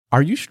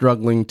Are you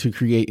struggling to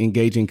create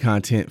engaging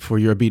content for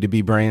your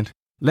B2B brand?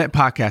 Let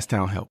Podcast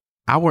Town help.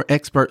 Our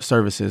expert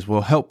services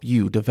will help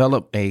you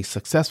develop a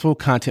successful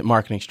content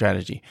marketing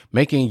strategy,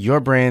 making your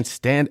brand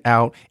stand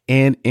out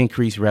and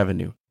increase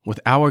revenue. With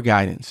our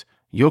guidance,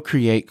 you'll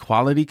create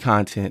quality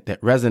content that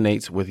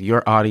resonates with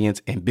your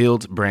audience and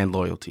builds brand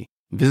loyalty.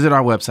 Visit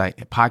our website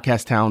at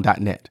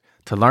podcasttown.net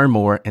to learn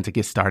more and to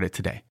get started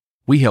today.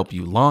 We help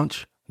you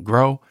launch,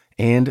 grow,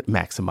 and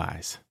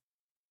maximize.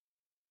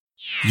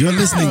 You're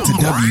listening to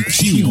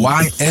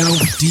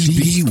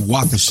WQYL-DB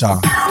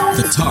Waukesha,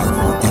 the talk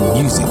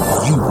and music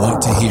you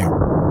want to hear.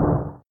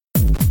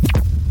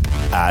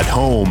 At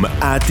home,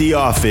 at the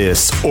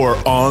office, or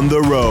on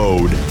the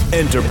road.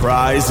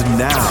 Enterprise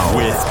Now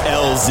with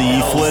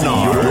LZ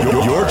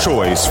Flannard. Your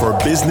choice for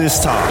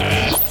business talk.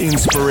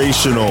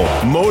 Inspirational,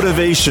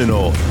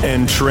 motivational,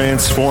 and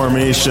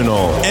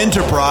transformational.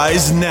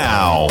 Enterprise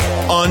Now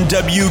on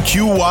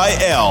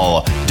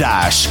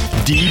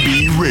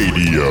WQYL-DB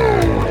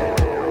Radio.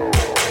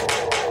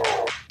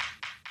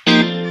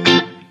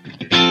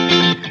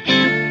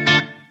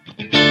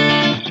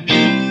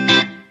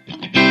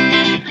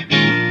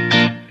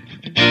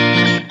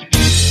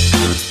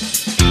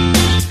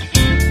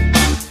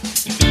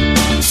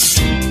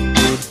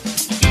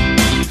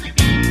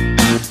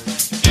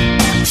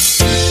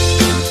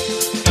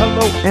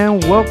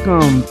 And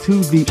welcome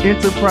to the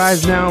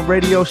Enterprise Now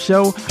radio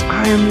show.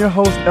 I am your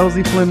host,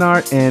 LZ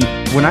Flannard, and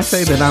when I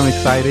say that I'm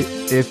excited,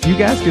 if you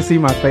guys can see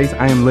my face,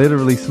 I am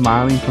literally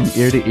smiling from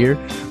ear to ear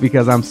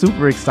because I'm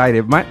super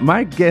excited.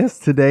 My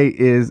guest today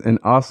is an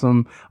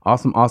awesome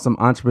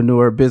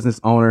entrepreneur, business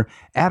owner,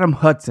 Adam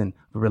Hudson,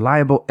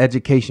 Reliable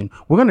Education.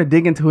 We're going to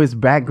dig into his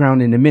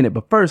background in a minute,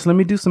 but first, let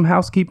me do some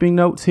housekeeping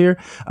notes here.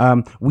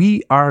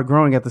 We are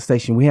growing at the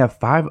station. We have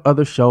 5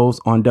 other shows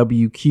on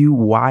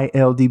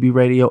WQYL-DB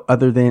Radio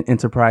other than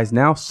Enterprise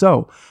Now.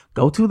 So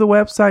go to the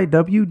website,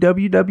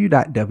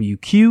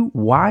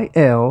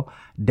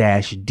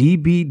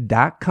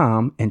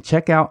 www.wqyl-db.com, and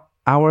check out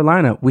our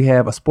lineup. We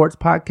have a sports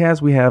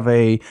podcast. We have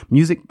a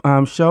music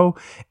show,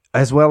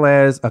 as well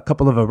as a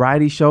couple of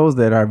variety shows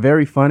that are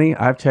very funny.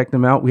 I've checked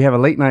them out. We have a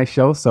late night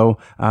show, so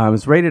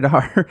it's rated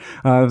R.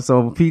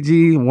 So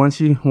PG, once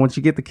you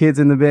get the kids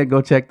in the bed,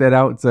 go check that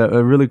out. It's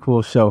a really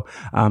cool show.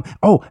 And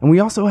we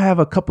also have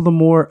a couple of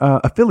more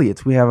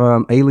affiliates. We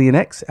have Alien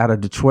X out of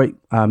Detroit,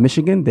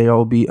 Michigan.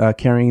 They'll be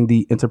carrying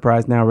the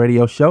Enterprise Now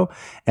radio show,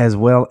 as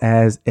well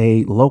as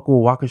a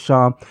local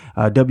Waukesha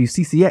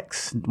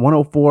WCCX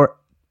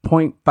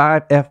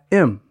 104.5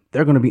 FM.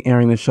 They're going to be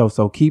airing the show.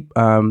 So keep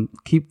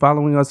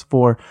following us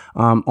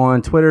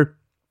on Twitter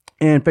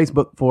and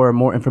Facebook for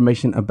more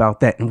information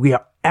about that. And we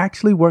are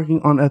actually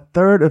working on a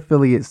 3rd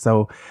affiliate.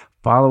 So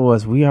follow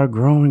us. We are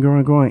growing.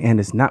 And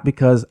it's not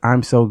because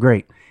I'm so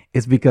great.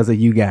 It's because of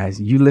you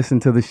guys. You listen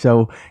to the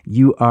show.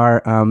 You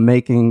are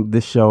making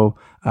the show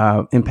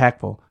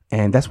impactful.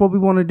 And that's what we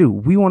want to do.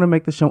 We want to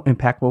make the show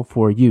impactful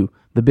for you,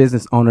 the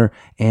business owner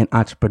and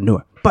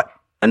entrepreneur. But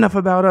enough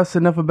about us,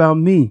 enough about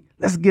me.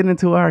 Let's get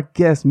into our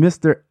guest,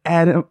 Mr.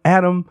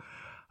 Adam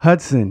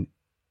Hudson.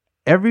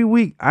 Every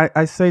week,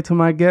 I say to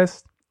my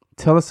guests,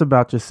 tell us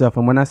about yourself.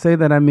 And when I say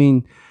that, I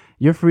mean,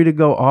 you're free to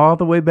go all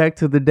the way back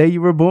to the day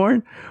you were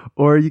born,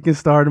 or you can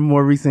start a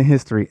more recent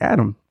history.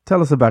 Adam,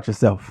 tell us about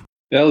yourself.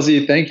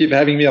 LZ, thank you for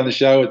having me on the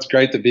show. It's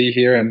great to be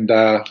here. And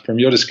from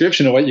your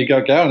description of what you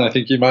got going, I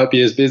think you might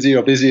be as busy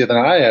or busier than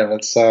I am.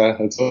 It's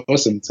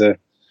awesome to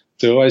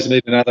always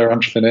meet another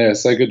entrepreneur.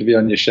 So good to be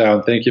on your show,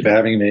 and thank you for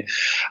having me.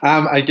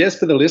 I guess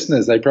for the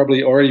listeners, they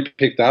probably already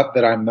picked up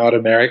that I'm not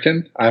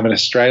American. I'm an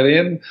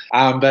Australian,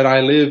 but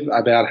I live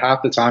about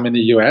half the time in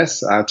the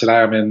US. Today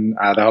I'm in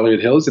the Hollywood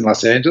Hills in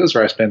Los Angeles,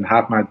 where I spend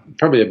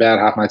probably about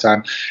half my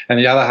time, and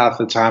the other half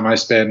of the time I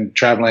spend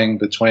traveling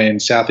between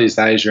Southeast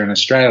Asia and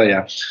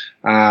Australia.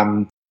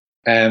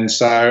 And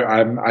so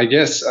I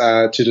guess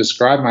to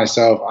describe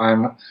myself,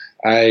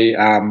 I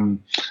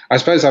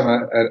suppose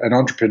I'm an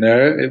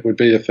entrepreneur. It would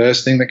be the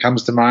first thing that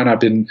comes to mind. I've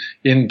been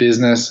in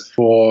business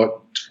for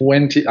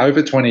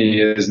over 20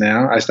 years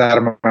now. I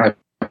started my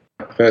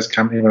first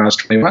company when I was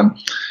 21,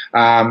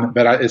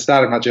 but it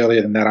started much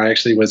earlier than that. I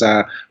actually was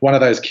one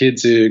of those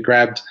kids who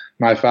grabbed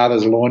my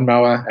father's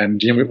lawnmower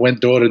and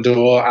went door to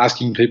door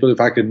asking people if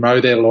I could mow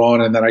their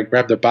lawn, and then I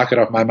grabbed a bucket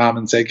off my mum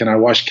and said, "Can I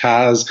wash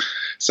cars?"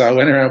 So I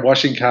went around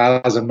washing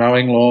cars and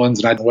mowing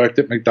lawns, and I worked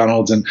at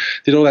McDonald's and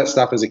did all that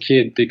stuff as a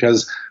kid,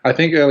 because I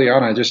think early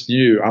on I just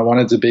knew I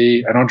wanted to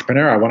be an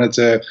entrepreneur. I wanted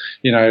to,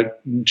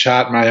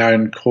 chart my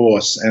own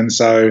course. And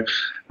so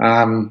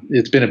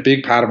it's been a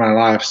big part of my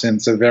life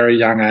since a very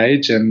young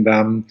age. And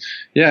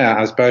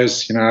I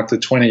suppose, after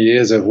 20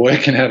 years of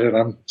working at it,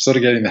 I'm sort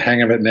of getting the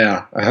hang of it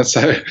now. It's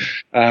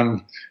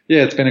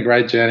been a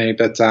great journey.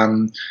 But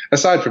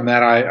aside from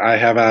that, I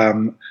have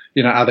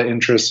other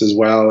interests as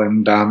well.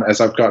 And as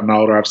I've gotten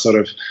older, I've sort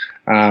of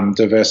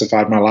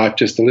diversified my life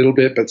just a little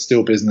bit, but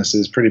still business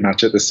is pretty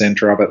much at the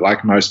center of it,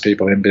 like most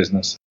people in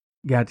business.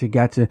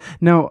 Gotcha.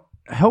 Now,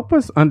 help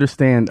us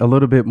understand a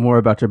little bit more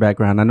about your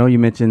background. I know you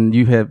mentioned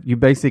you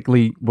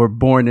basically were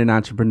born an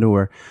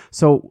entrepreneur.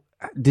 So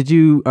did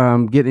you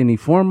get any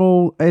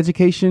formal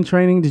education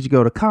training? Did you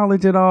go to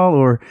college at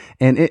all?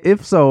 And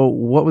if so,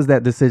 what was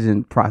that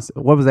decision process?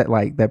 What was that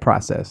like, that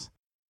process?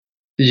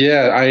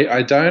 Yeah,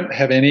 I don't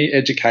have any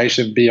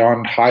education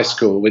beyond high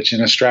school, which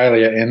in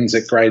Australia ends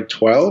at grade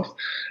 12.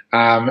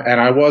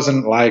 And I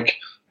wasn't like,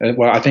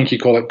 well, I think you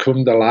call it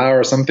cum de laude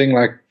or something,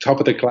 like top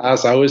of the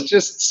class. I was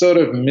just sort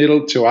of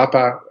middle to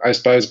upper, I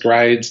suppose,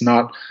 grades,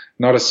 not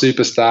a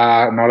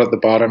superstar, not at the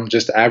bottom,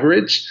 just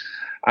average.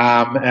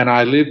 And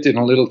I lived in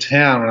a little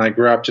town, and I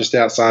grew up just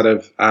outside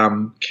of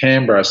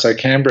Canberra. So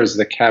Canberra is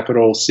the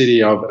capital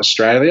city of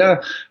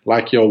Australia,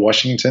 like your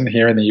Washington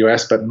here in the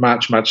US, but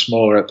much, much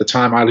smaller. At the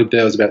time I lived there,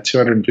 it was about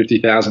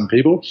 250,000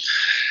 people.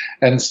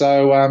 And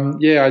so,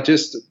 I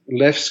just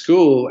left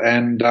school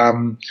and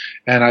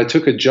I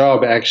took a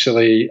job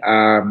actually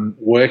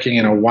working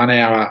in a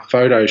 1-hour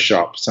photo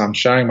shop. So I'm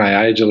showing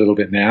my age a little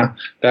bit now.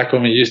 Back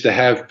when we used to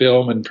have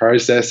film and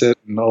process it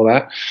and all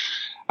that.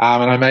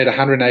 And I made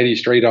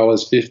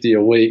 $183.50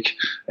 a week.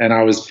 And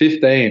I was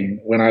 15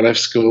 when I left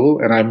school,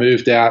 and I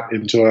moved out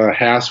into a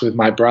house with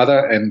my brother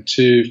and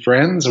 2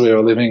 friends. We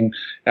were living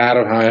out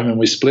of home, and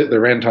we split the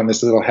rent on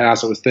this little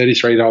house. It was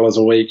 $33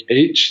 a week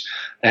each.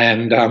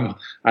 And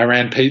I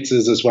ran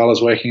pizzas as well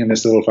as working in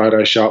this little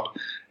photo shop.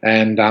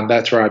 And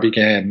that's where I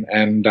began.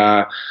 And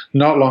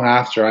not long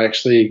after, I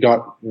actually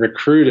got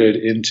recruited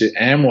into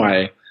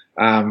Amway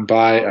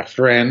by a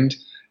friend.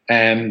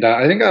 And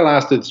I think I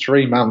lasted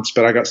 3 months,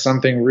 but I got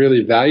something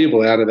really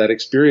valuable out of that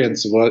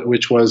experience,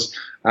 which was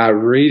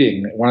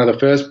reading. One of the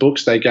first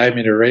books they gave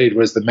me to read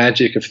was The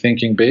Magic of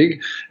Thinking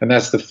Big. And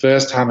that's the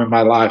first time in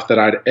my life that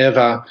I'd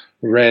ever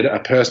read a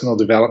personal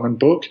development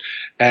book.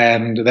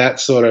 And that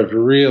sort of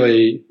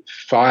really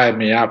fired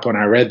me up when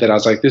I read that. I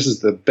was like, this is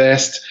the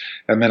best.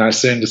 And then I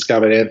soon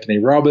discovered Anthony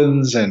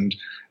Robbins, and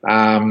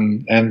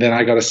then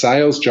I got a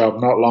sales job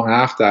not long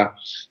after,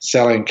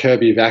 selling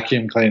Kirby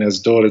vacuum cleaners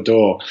door to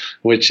door,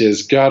 which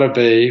has got to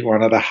be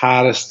one of the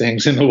hardest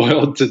things in the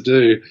world to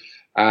do.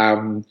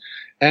 And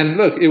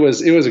look, it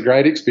was a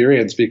great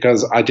experience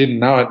because I didn't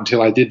know it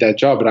until I did that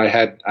job, but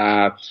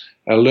I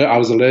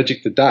was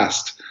allergic to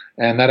dust.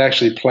 And that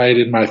actually played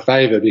in my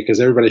favor because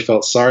everybody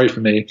felt sorry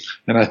for me.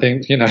 And I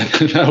think, they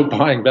were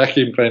buying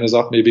vacuum cleaners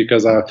off me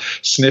because I was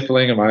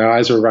sniffling and my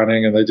eyes were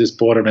running, and they just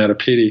bought them out of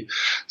pity.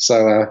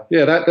 So,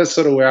 that's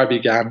sort of where I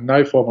began.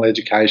 No formal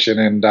education,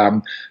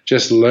 and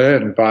just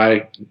learned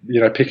by,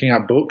 picking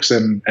up books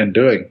and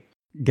doing.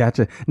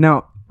 Gotcha.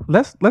 Now,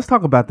 let's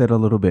talk about that a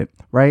little bit,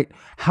 right?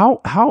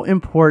 How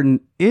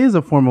important is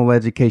a formal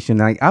education?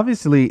 Like,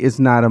 obviously it's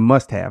not a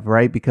must have,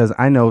 right? Because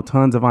I know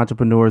tons of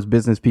entrepreneurs,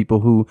 business people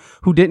who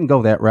didn't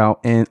go that route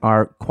and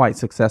are quite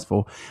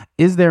successful.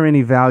 Is there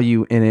any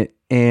value in it?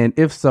 And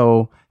if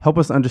so, help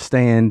us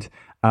understand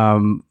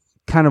kind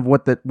of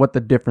what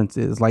the difference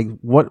is. Like,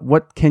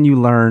 what can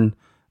you learn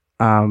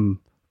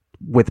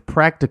with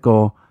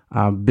practical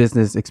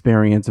business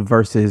experience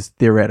versus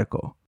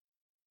theoretical?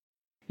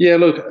 Yeah,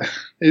 look,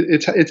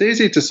 it's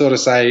easy to sort of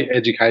say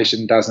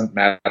education doesn't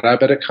matter,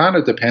 but it kind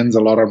of depends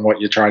a lot on what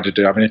you're trying to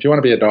do. I mean, if you want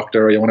to be a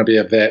doctor or you want to be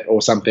a vet or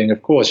something,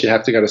 of course, you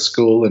have to go to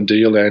school and do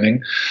your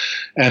learning.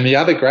 And the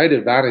other great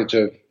advantage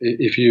of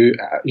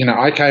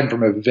I came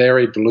from a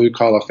very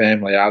blue-collar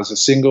family. I was a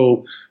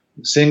single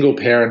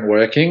parent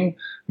working.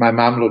 My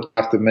mum looked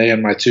after me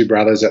and my 2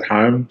 brothers at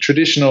home.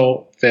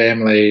 Traditional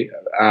family,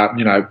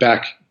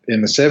 back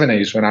in the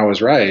 70s when I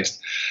was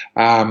raised.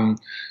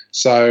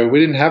 So we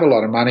didn't have a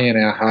lot of money in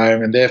our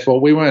home, and therefore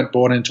we weren't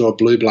born into a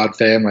blue blood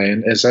family.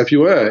 And so if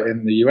you were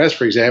in the US,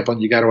 for example, and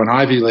you go to an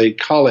Ivy League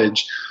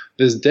college,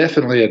 there's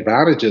definitely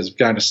advantages of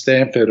going to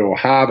Stanford or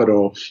Harvard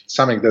or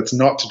something that's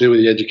not to do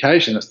with the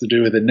education, it's to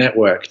do with the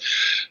network.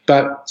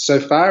 But so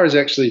far as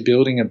actually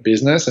building a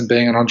business and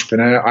being an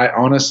entrepreneur, I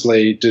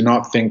honestly do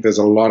not think there's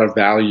a lot of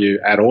value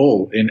at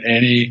all in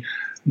any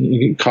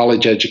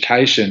college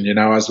education.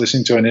 I was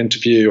listening to an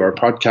interview or a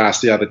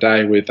podcast the other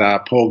day with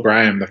Paul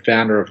Graham, the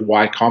founder of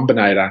Y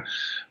Combinator,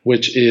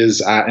 which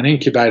is an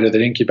incubator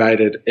that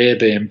incubated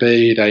Airbnb.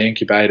 They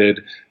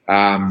incubated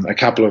a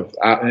couple of,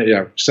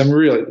 some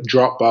real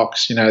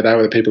Dropbox. They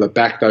were the people that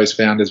backed those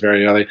founders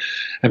very early.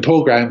 And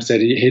Paul Graham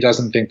said he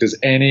doesn't think there's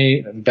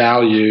any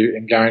value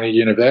in going to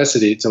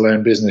university to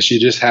learn business. You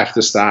just have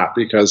to start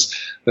because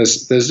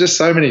there's just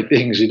so many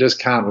things you just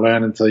can't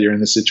learn until you're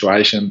in the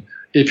situation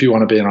if you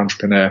want to be an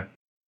entrepreneur.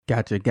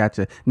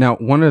 Gotcha. Now,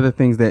 one of the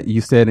things that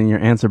you said in your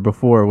answer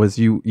before was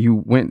you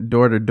went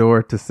door to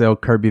door to sell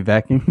Kirby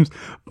vacuums.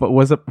 But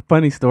what's a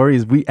funny story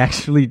is we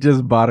actually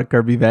just bought a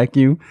Kirby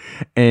vacuum,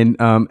 and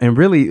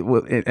really,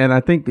 and I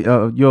think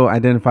you'll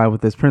identify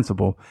with this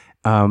principle.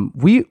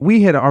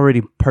 We had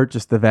already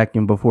purchased the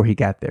vacuum before he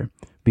got there,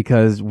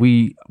 because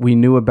we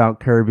knew about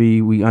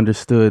Kirby. We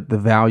understood the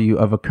value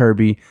of a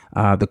Kirby,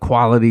 the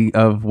quality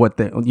of what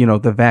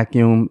the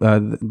vacuum,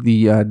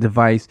 the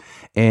device.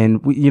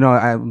 And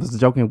I was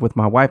joking with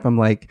my wife. I'm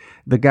like,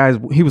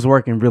 he was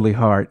working really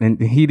hard,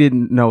 and he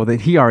didn't know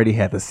that he already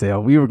had the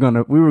sale. We were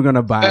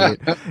gonna buy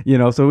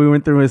it, so we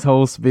went through his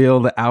whole spiel,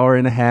 the hour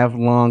and a half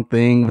long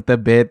thing with the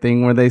bed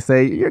thing where they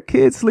say your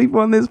kids sleep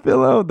on this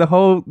pillow, the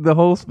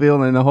whole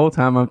spiel. And the whole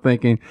time I'm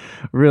thinking,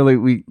 really,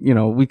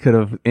 we could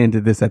have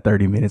ended this at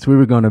 30 minutes. We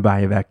were going to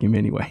buy a vacuum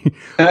anyway.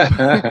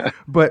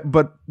 but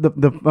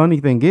the funny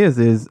thing is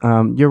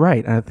you're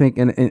right. I think,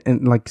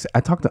 and like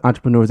I talk to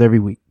entrepreneurs every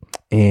week,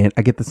 and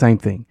I get the same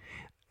thing.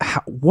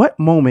 What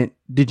moment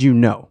did you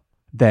know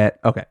that,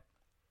 okay,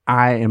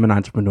 I am an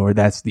entrepreneur.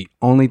 That's the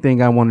only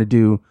thing I want to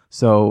do.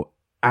 So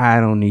I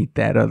don't need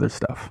that other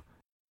stuff.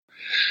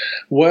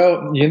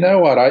 Well, you know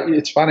what?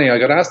 It's funny. I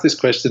got asked this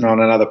question on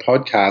another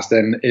podcast,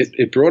 and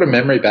it brought a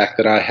memory back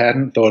that I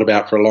hadn't thought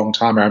about for a long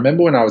time. I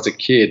remember when I was a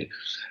kid,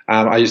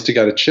 I used to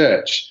go to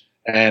church,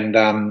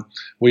 and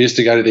we used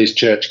to go to these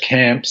church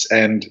camps,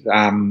 and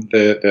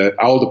the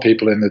older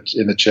people in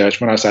the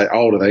church, when I say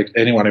older,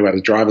 anyone who had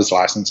a driver's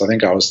license, I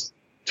think I was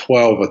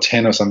 12 or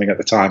 10 or something at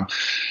the time,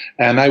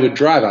 and they would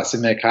drive us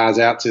in their cars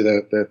out to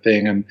the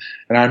thing. And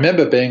I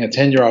remember being a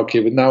 10-year-old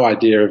kid with no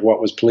idea of what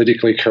was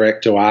politically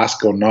correct to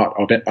ask or not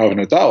of an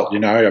adult,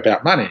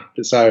 about money.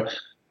 So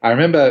I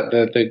remember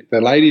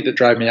the lady that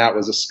drove me out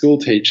was a school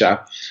teacher,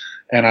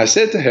 and I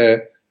said to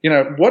her,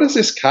 what does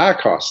this car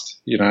cost?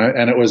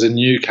 And it was a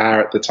new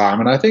car at the time,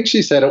 and I think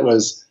she said it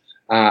was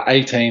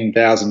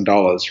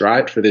 $18,000,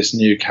 right, for this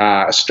new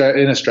car.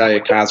 In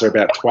Australia, cars are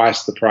about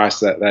twice the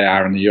price that they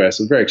are in the US.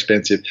 It's very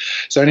expensive.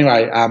 So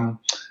anyway,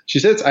 she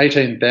said it's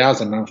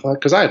 $18,000,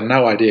 because I had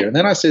no idea. And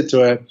then I said to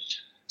her,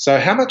 so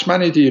how much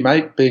money do you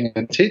make being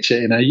a teacher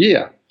in a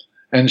year?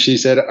 And she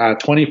said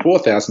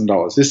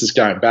 $24,000. This is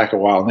going back a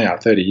while now,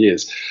 30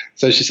 years.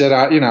 So she said,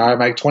 I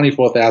make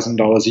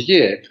 $24,000 a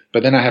year,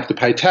 but then I have to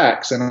pay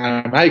tax, and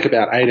I make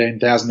about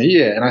 $18,000 a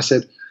year. And I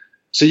said,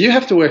 so you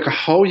have to work a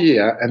whole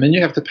year, and then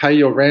you have to pay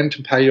your rent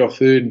and pay your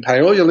food and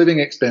pay all your living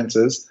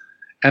expenses,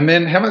 and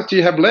then how much do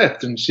you have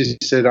left? And she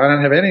said, I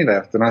don't have any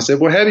left. And I said,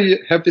 well, how do you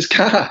have this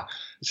car?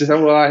 She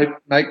said, well, I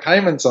make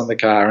payments on the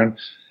car. And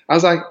I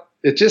was like,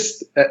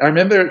 I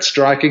remember it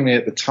striking me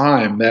at the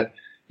time that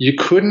you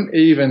couldn't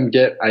even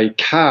get a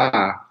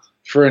car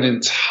for an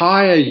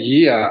entire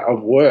year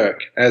of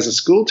work as a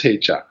school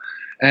teacher.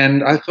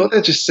 And I thought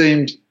that just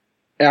seemed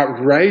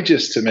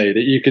outrageous to me,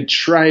 that you could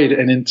trade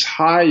an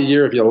entire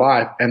year of your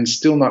life and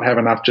still not have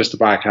enough just to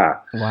buy a car.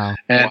 Wow.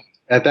 And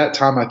at that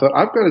time I thought,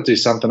 I've got to do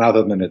something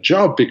other than a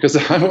job because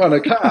I want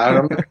a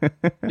car.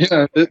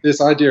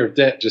 This idea of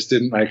debt just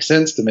didn't make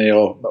sense to me,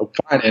 or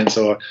finance,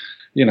 or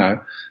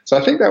so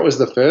I think that was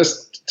the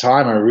first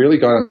time I really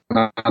got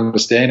an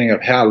understanding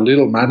of how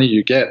little money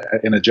you get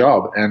in a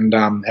job, and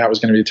how it was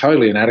going to be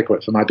totally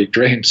inadequate for my big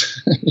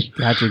dreams.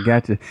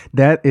 Gotcha.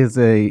 That is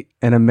an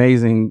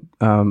amazing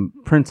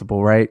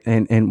principle, right?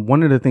 And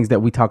one of the things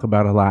that we talk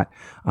about a lot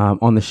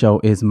on the show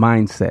is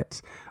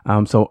mindsets.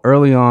 So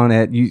early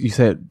on you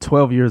said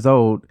 12 years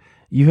old,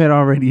 you had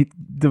already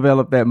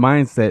developed that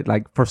mindset.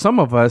 Like for some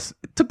of us,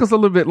 it took us a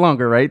little bit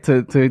longer, right,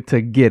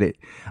 to get it.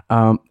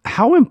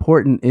 How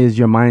important is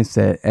your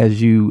mindset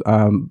as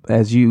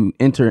you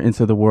enter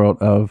into the world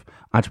of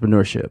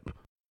entrepreneurship?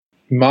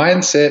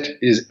 Mindset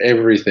is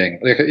everything.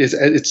 Like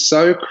it's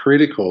so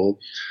critical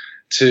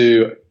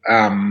to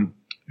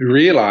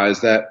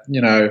realize that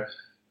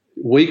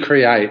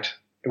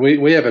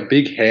we have a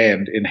big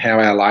hand in how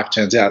our life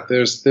turns out.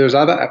 There's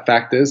other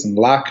factors and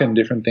luck and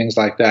different things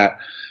like that.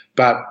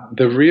 But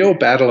the real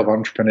battle of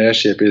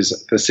entrepreneurship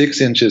is the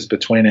 6 inches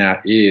between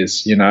our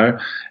ears,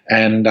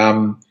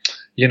 and,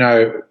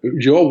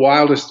 your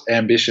wildest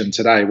ambition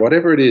today,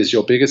 whatever it is,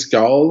 your biggest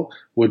goal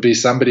would be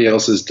somebody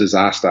else's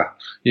disaster.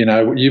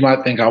 You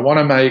might think, I want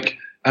to make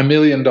 $1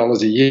 million a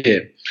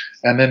year.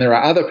 And then there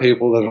are other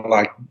people that are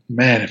like,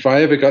 man, if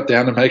I ever got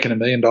down to making $1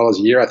 million a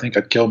year, I think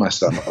I'd kill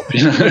myself.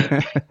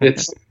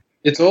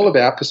 It's all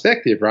about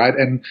perspective, right?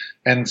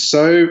 And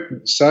so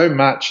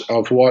much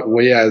of what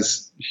we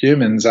as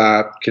humans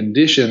are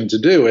conditioned to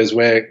do is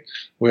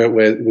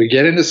we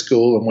get into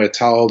school and we're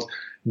told,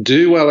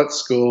 do well at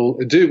school,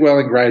 do well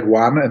in grade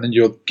 1, and then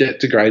you'll get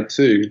to grade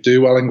 2.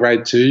 Do well in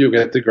grade 2, you'll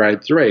get to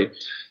grade 3.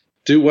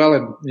 Do well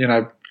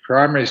in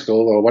primary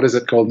school, or what is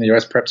it called in the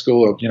US, prep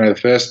school, or the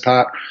first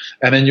part,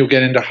 and then you'll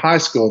get into high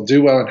school.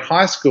 Do well in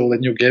high school,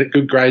 and you'll get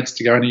good grades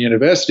to go into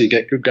university.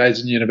 Get good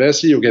grades in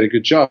university, you'll get a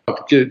good job.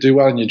 Do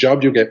well in your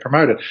job, you'll get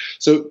promoted.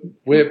 So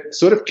we're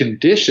sort of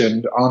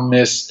conditioned on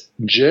this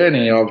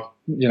journey of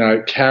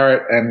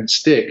carrot and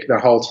stick the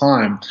whole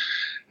time.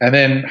 And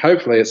then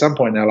hopefully at some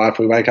point in our life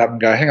we wake up and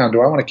go, hang on,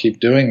 do I want to keep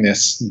doing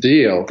this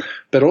deal?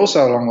 But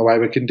also along the way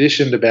we're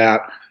conditioned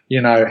about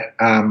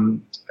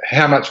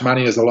how much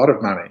money is a lot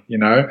of money.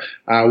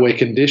 We're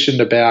conditioned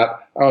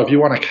about oh, if you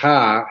want a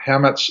car, how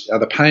much are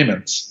the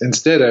payments?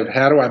 Instead of,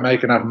 how do I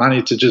make enough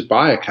money to just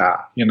buy a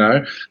car?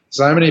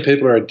 So many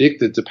people are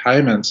addicted to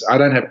payments. I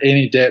don't have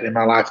any debt in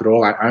my life at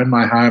all. I own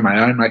my home.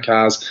 I own my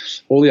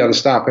cars, all the other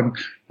stuff.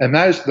 And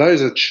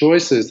those are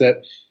choices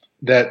that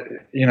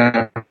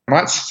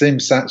might seem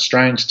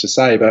strange to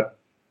say, but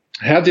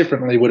how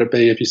differently would it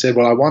be if you said,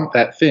 well, I want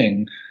that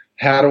thing.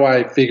 How do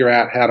I figure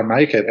out how to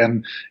make it?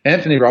 And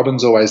Anthony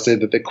Robbins always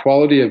said that the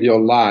quality of your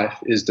life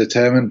is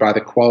determined by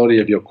the quality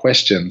of your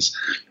questions.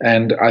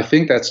 And I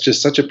think that's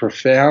just such a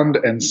profound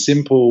and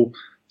simple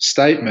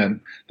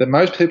statement that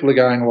most people are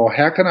going, well,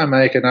 how can I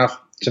make enough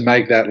to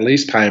make that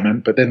lease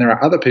payment? But then there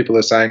are other people who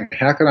are saying,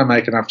 how can I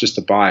make enough just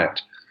to buy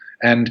it?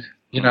 And,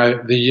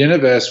 the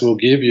universe will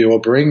give you or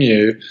bring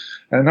you,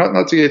 and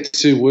not to get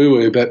too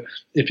woo-woo, but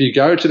if you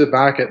go to the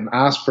market and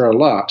ask for a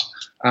lot,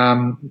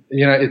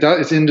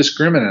 it's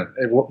indiscriminate.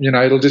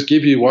 It'll just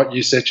give you what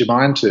you set your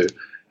mind to.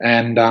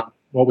 And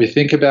what we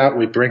think about,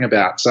 we bring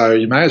about. So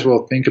you may as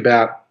well think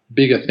about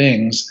bigger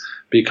things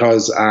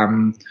because,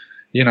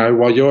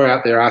 while you're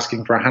out there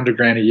asking for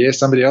 $100,000 a year,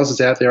 somebody else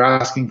is out there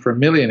asking for $1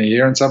 million a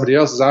year and somebody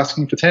else is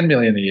asking for $10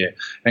 million a year.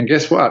 And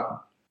guess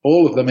what?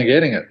 All of them are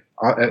getting it.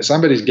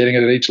 Somebody's getting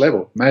it at each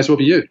level. May as well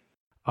be you.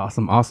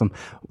 Awesome.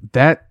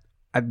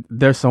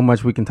 There's so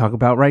much we can talk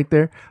about right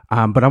there.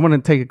 But I want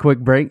to take a quick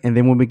break. And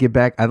then when we get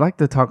back, I'd like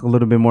to talk a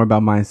little bit more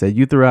about mindset.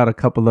 You threw out a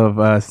couple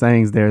of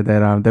sayings there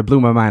that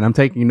blew my mind. I'm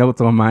taking notes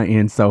on my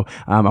end. So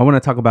I want to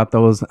talk about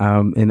those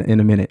in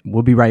a minute.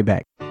 We'll be right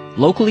back.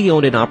 Locally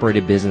owned and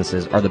operated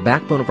businesses are the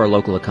backbone of our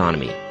local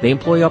economy. They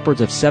employ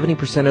upwards of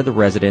 70% of the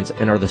residents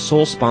and are the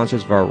sole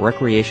sponsors of our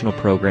recreational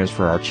programs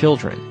for our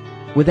children.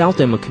 Without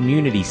them, a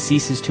community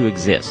ceases to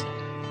exist.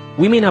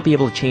 We may not be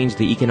able to change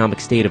the economic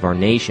state of our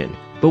nation,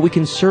 but we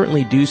can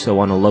certainly do so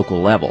on a local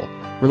level.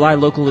 Rely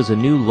Local is a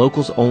new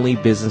locals-only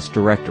business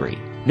directory.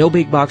 No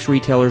big box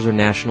retailers or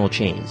national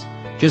chains.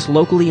 Just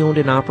locally owned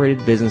and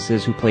operated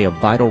businesses who play a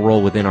vital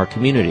role within our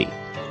community.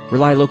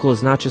 Rely Local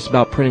is not just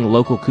about printing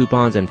local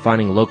coupons and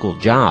finding local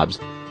jobs.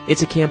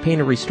 It's a campaign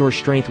to restore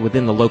strength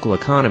within the local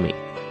economy.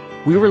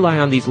 We rely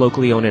on these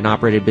locally owned and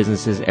operated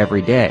businesses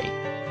every day.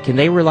 Can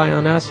they rely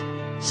on us?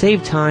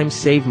 Save time,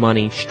 save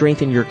money,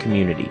 strengthen your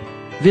community.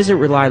 Visit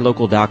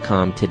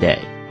RelyLocal.com today.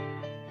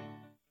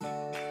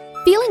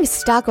 Feeling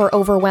stuck or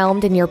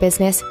overwhelmed in your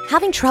business?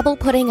 Having trouble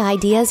putting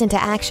ideas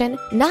into action?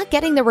 Not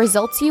getting the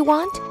results you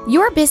want?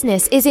 Your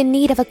business is in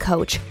need of a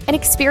coach, an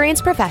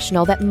experienced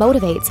professional that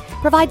motivates,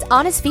 provides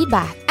honest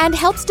feedback, and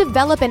helps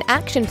develop an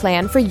action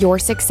plan for your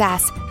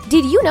success.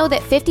 Did you know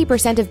that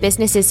 50% of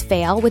businesses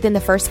fail within the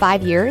first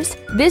 5 years?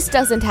 This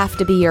doesn't have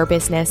to be your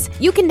business.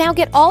 You can now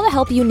get all the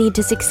help you need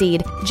to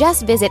succeed.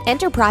 Just visit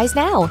Enterprise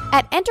Now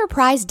at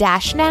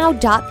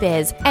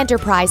enterprise-now.biz.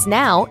 Enterprise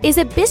Now is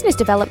a business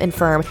development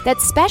firm that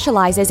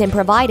specializes in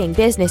providing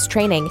business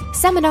training,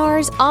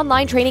 seminars,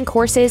 online training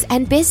courses,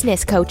 and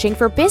business coaching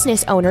for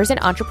business owners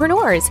and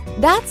entrepreneurs.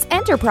 That's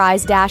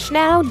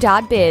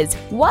enterprise-now.biz.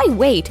 Why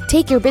wait?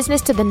 Take your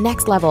business to the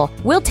next level.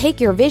 We'll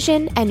take your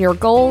vision and your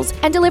goals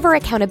and deliver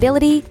accountability,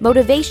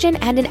 motivation,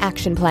 and an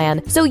action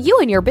plan so you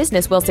and your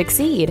business will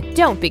succeed.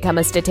 Don't become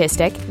a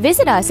statistic.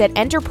 Visit us at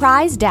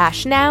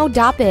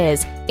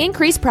enterprise-now.biz.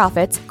 Increase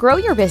profits, grow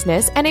your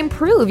business, and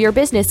improve your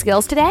business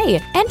skills today.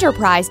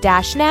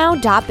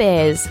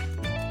 Enterprise-now.biz.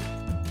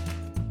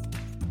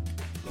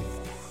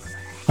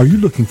 Are you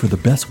looking for the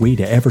best way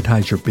to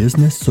advertise your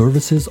business,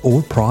 services,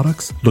 or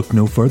products? Look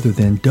no further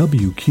than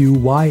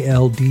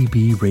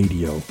WQYLDB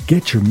Radio.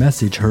 Get your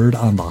message heard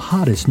on the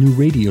hottest new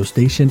radio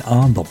station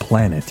on the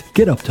planet.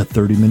 Get up to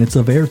 30 minutes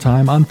of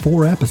airtime on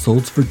 4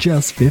 episodes for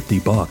just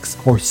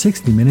 $50, or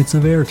 60 minutes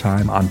of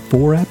airtime on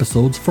 4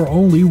 episodes for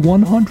only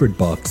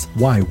 $100.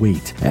 Why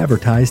wait?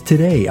 Advertise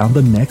today on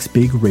the next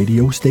big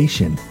radio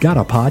station. Got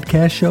a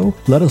podcast show?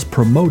 Let us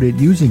promote it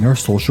using our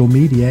social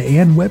media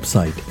and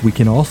website. We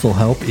can also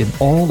help in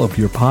all of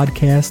your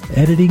podcast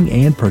editing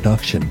and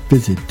production.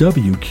 Visit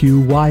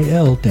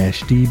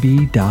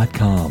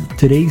WQYL-DB.com.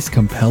 Today's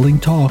compelling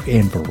talk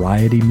and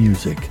variety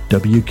music.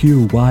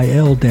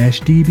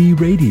 WQYL-DB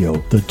Radio,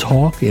 the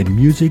talk and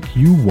music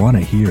you want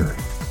to hear.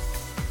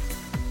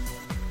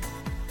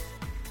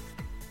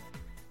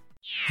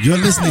 You're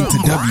listening to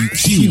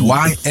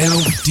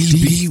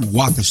WQYL-DB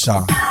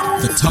Waukesha,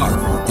 the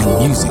talk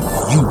and music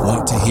you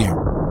want to hear.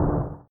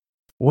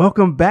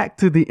 Welcome back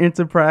to the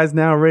Enterprise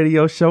Now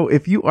radio show.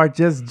 If you are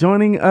just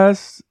joining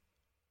us,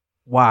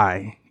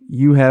 why?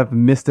 You have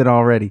missed it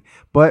already,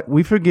 but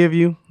we forgive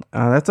you.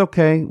 That's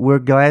okay. We're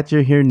glad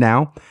you're here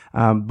now.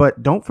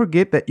 But don't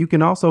forget that you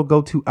can also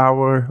go to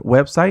our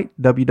website,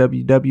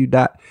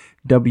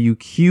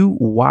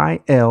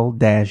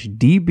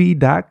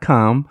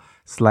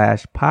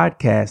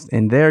 www.wqyl-db.com/podcast.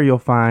 And there you'll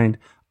find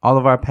all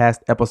of our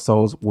past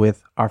episodes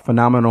with our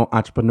phenomenal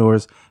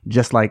entrepreneurs,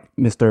 just like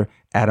Mr.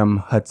 Adam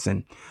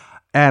Hudson.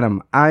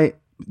 Adam,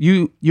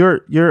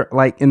 you're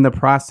like in the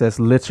process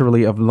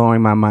literally of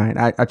blowing my mind.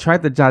 I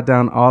tried to jot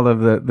down all of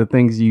the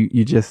things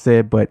you just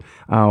said, but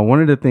one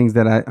of the things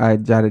that I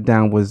jotted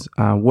down was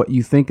what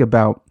you think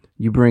about,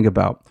 you bring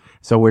about.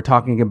 So we're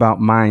talking about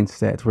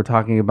mindsets. We're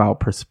talking about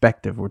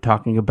perspective. We're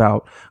talking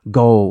about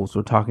goals.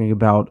 We're talking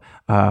about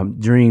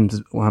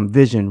dreams,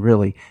 vision,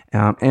 really,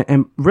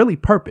 and really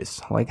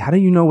purpose. Like, how do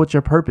you know what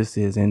your purpose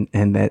is, and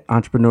that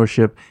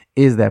entrepreneurship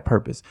is that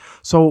purpose?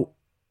 So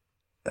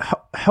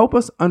help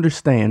us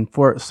understand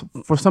for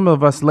some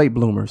of us late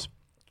bloomers,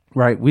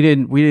 right? We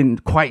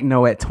didn't quite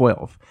know at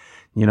 12.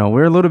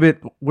 We're a little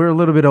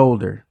bit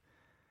older.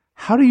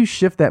 How do you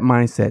shift that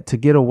mindset to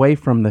get away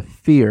from the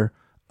fear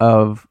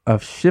of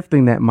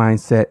shifting that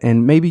mindset?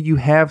 And maybe you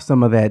have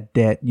some of that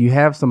debt, you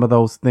have some of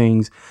those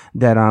things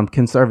that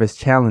can serve as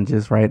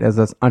challenges, right? As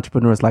us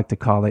entrepreneurs like to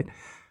call it.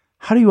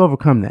 How do you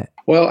overcome that?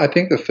 Well, I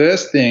think the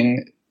first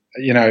thing,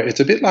 it's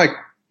a bit like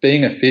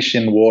being a fish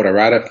in water,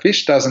 right? A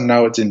fish doesn't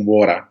know it's in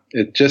water.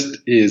 It just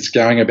is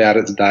going about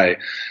its day.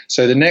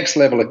 So the next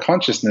level of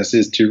consciousness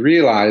is to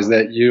realize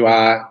that you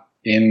are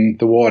in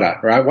the water,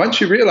 right?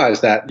 Once you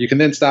realize that, you can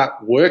then start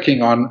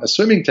working on a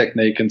swimming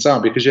technique and so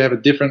on, because you have a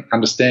different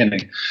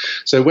understanding.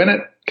 So when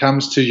it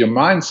comes to your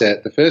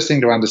mindset, the first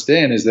thing to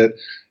understand is that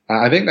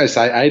I think they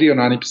say 80 or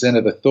 90%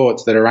 of the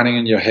thoughts that are running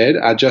in your head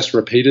are just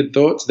repeated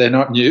thoughts. They're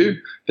not new.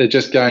 They're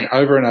just going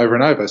over and over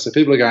and over. So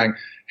people are going,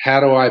 how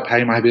do I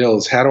pay my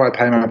bills? How do I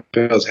pay my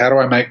bills? How do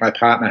I make my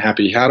partner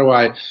happy?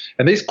 And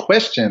these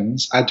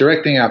questions are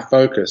directing our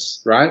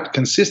focus, right?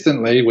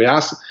 Consistently, we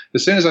ask,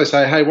 as soon as I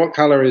say, hey, what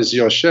color is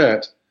your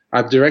shirt?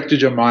 I've directed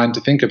your mind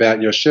to think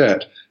about your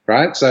shirt,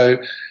 right? So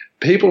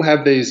people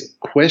have these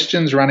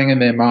questions running in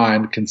their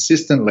mind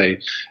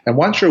consistently. And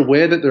once you're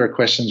aware that there are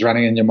questions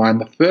running in your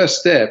mind, the first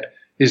step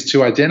is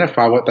to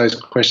identify what those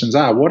questions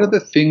are. What are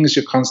the things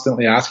you're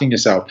constantly asking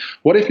yourself?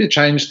 What if you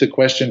change the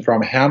question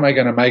from how am I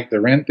going to make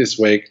the rent this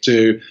week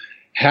to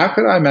how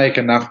could I make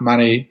enough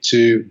money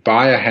to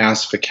buy a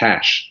house for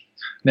cash?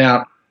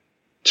 Now,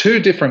 two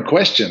different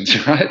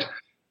questions, right?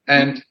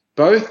 And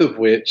both of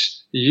which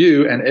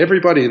you and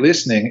everybody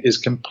listening is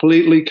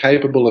completely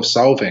capable of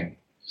solving.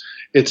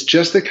 It's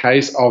just a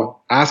case of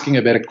asking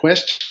a better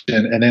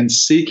question and then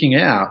seeking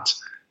out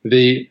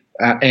the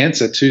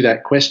answer to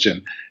that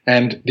question.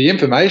 And the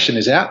information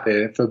is out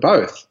there for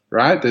both,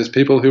 right? There's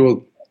people who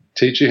will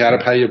teach you how to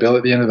pay your bill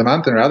at the end of the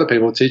month, and other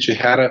people will teach you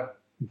how to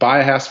buy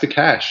a house for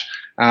cash.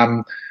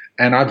 And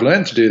I've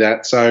learned to do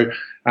that. So,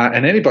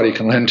 and anybody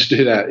can learn to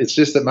do that. It's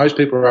just that most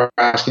people are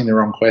asking the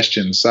wrong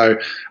questions. So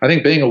I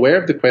think being aware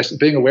of the question,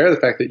 being aware of the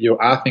fact that you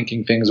are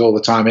thinking things all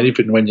the time, and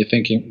even when you're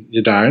thinking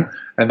you don't,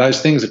 and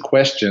those things are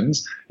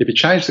questions. If you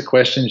change the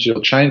questions,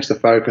 you'll change the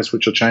focus,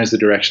 which will change the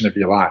direction of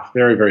your life.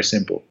 Very, very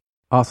simple.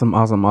 Awesome.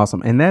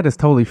 And that is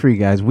totally free,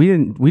 guys. We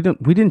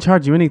didn't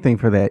charge you anything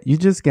for that. You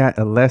just got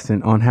a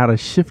lesson on how to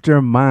shift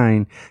your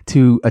mind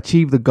to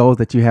achieve the goals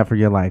that you have for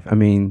your life. I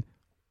mean,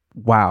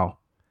 wow.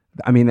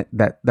 I mean,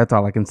 that's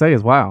all I can say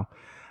is wow.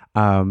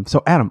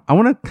 So Adam, I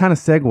want to kind of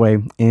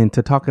segue in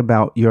to talk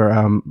about your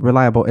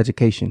Reliable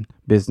Education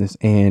business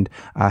and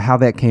how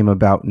that came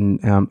about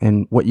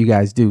and what you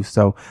guys do.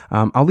 So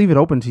I'll leave it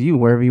open to you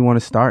wherever you want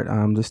to start.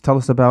 Just tell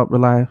us about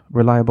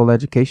Reliable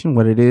Education,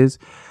 what it is,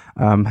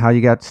 how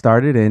you got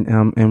started,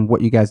 and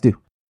what you guys do.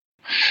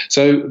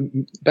 So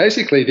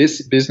basically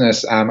this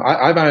business,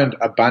 I've owned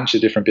a bunch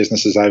of different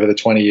businesses over the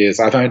 20 years.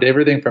 I've owned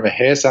everything from a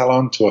hair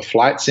salon to a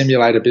flight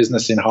simulator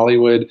business in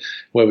Hollywood,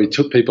 where we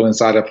took people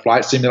inside a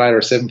flight simulator,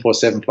 a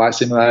 747 flight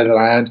simulator that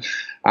I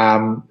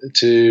owned,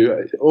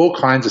 to all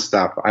kinds of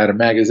stuff. I had a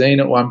magazine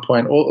at one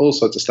point, all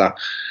sorts of stuff.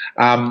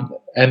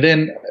 And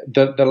then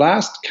the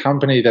last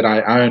company that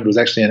I owned was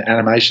actually an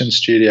animation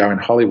studio in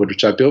Hollywood,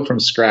 which I built from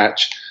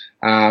scratch.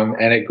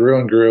 And it grew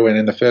and grew. And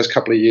in the first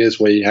couple of years,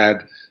 we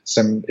had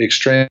some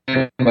extremely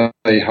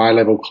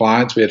high-level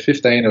clients. We had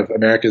 15 of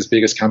America's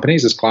biggest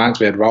companies as clients.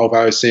 We had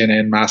Volvo,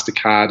 CNN,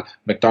 MasterCard,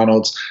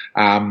 McDonald's,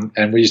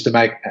 and we used to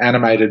make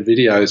animated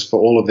videos for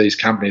all of these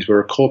companies. We're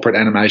a corporate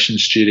animation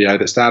studio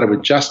that started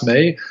with just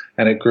me,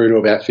 and it grew to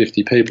about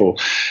 50 people.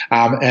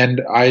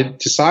 And I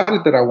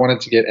decided that I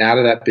wanted to get out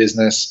of that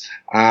business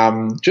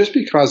just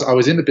because I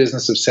was in the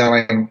business of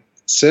selling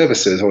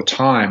services or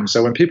time.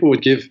 So when people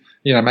would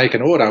make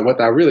an order, what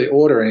they're really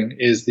ordering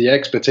is the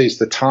expertise,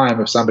 the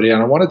time of somebody.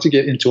 And I wanted to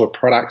get into a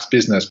products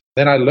business.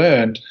 Then I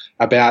learned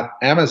about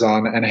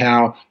Amazon and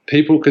how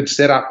people could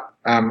set up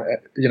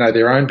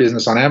their own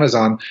business on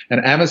Amazon,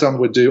 and Amazon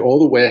would do all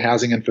the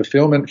warehousing and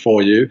fulfillment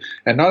for you.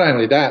 And not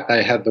only that,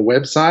 they had the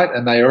website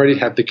and they already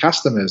had the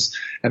customers.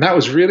 And that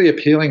was really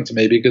appealing to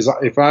me, because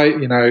if I,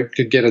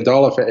 could get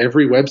 $1 for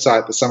every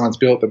website that someone's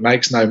built that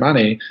makes no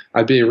money,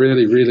 I'd be a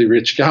really, really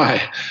rich guy.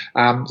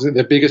 So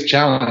the biggest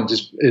challenge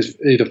is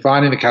either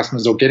finding the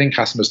customers or getting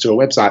customers to a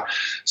website.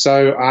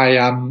 So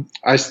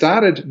I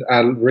started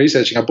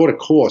researching. I bought a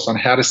course on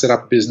how to set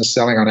up a business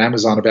selling on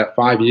Amazon about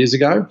 5 years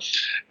ago.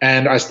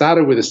 And I started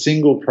with a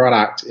single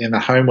product in the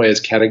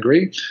homewares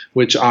category,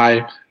 which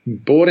I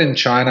bought in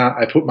China.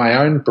 I put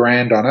my own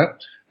brand on it.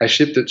 I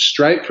shipped it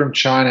straight from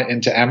China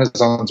into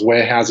Amazon's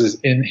warehouses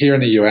here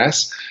in the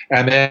US.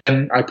 And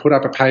then I put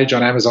up a page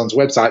on Amazon's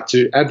website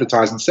to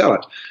advertise and sell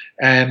it.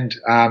 And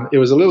it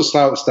was a little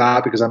slow at the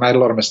start because I made a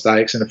lot of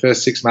mistakes. In the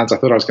first 6 months, I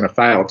thought I was going to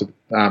fail,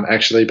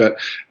 actually. But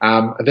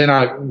then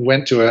I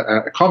went to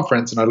a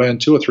conference and I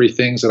learned 2 or 3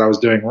 things that I was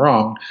doing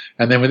wrong.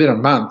 And then within a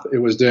month, it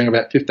was doing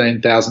about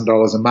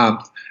 $15,000 a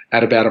month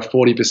at about a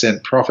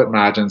 40% profit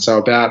margin. So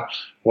about,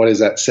 what is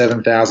that,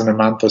 $7,000 a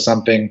month or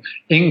something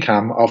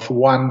income off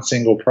one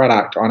single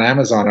product on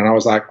Amazon. And I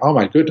was like, oh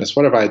my goodness,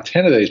 what if I had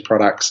 10 of these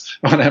products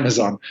on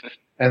Amazon?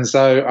 And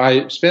so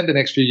I spent the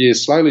next few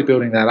years slowly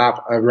building that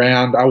up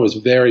around. I was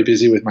very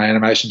busy with my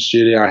animation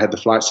studio. I had the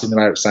flight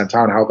simulator at the same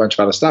time and a whole bunch of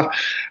other stuff.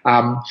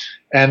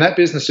 And that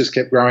business just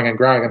kept growing and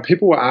growing. And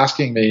people were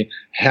asking me,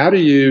 how do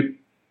you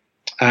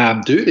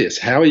do this?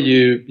 How are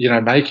you,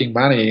 making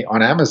money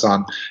on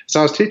Amazon? So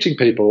I was teaching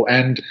people,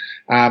 and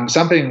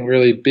something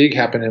really big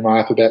happened in my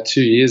life about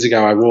 2 years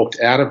ago. I walked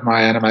out of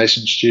my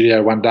animation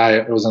studio one day.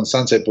 It was on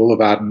Sunset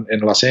Boulevard in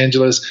Los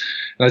Angeles,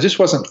 and I just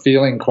wasn't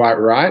feeling quite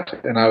right.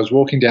 And I was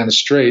walking down the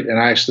street, and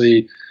I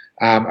actually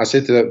I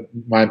said to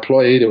my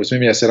employee that was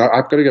with me, I said,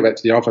 I've got to go back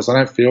to the office. I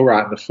don't feel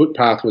right. And the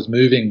footpath was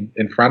moving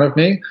in front of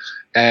me.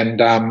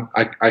 And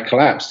I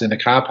collapsed in the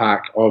car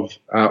park of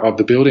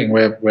the building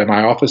where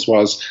my office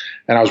was,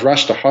 and I was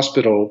rushed to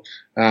hospital.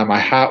 My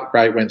heart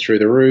rate went through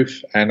the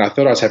roof, and I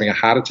thought I was having a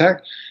heart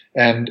attack.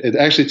 And it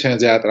actually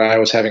turns out that I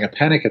was having a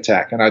panic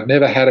attack, and I'd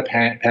never had a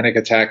panic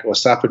attack or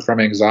suffered from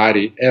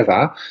anxiety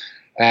ever.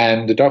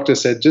 And the doctor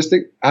said, just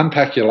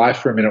unpack your life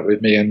for a minute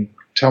with me and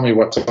tell me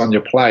what's on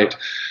your plate.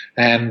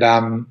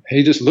 And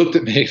he just looked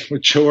at me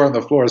with jaw on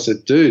the floor and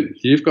said, dude,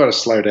 you've got to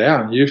slow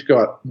down. You've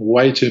got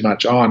way too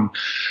much on.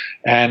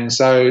 And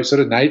so sort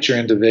of nature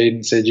intervened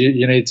and said,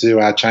 you need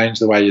to change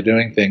the way you're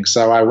doing things.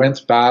 So I went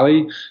to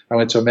Bali. I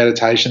went to a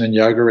meditation and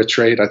yoga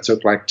retreat. I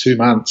took like 2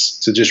 months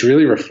to just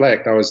really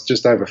reflect. I was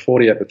just over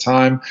 40 at the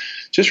time.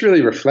 Just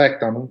really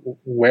reflect on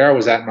where I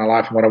was at in my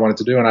life and what I wanted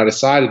to do. And I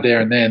decided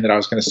there and then that I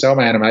was going to sell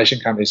my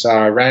animation company. So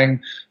I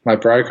rang my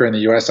broker in the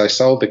US. I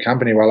sold the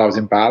company while I was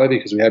in Bali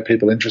because we had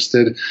people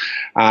interested.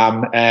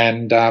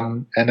 And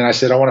then I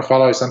said, I want to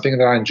follow something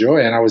that I enjoy.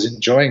 And I was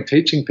enjoying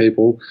teaching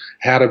people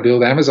how to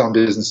build Amazon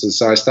businesses.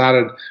 So I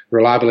started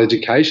Reliable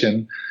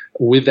Education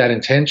with that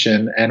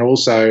intention. And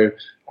also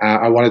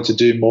I wanted to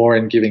do more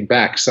in giving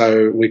back.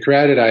 So we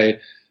created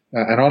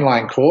an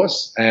online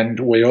course, and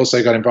we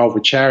also got involved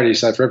with charity.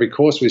 So for every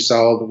course we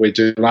sold, we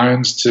do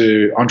loans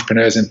to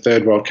entrepreneurs in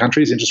third world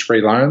countries,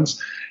 interest-free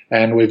loans.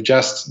 And we've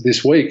just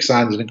this week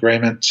signed an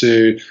agreement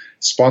to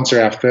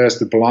sponsor our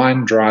first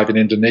blind drive in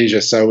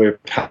Indonesia. So we're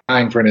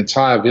paying for an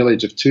entire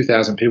village of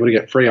 2,000 people to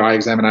get free eye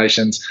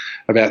examinations.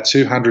 About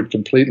 200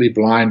 completely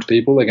blind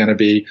people are going to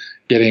be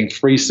getting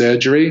free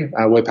surgery.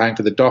 We're paying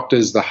for the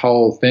doctors, the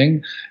whole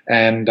thing.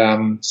 And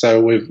so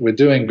we're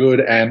doing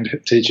good and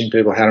teaching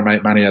people how to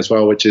make money as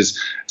well, which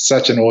is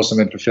such an awesome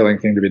and fulfilling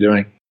thing to be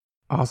doing.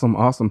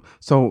 Awesome.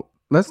 So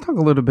let's talk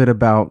a little bit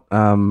about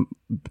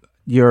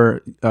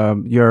your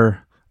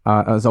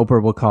as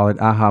Oprah will call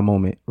it, aha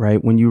moment,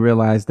 right? When you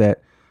realize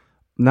that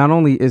not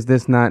only is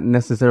this not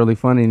necessarily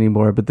fun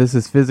anymore, but this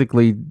is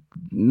physically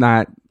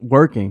not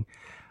working.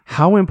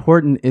 How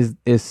important is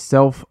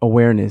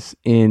self-awareness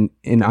in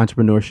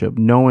entrepreneurship?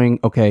 Knowing,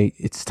 okay,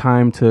 it's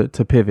time to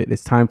pivot.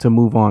 It's time to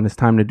move on. It's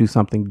time to do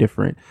something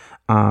different,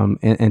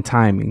 and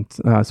timing.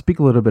 Speak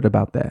a little bit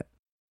about that.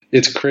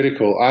 It's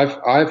critical.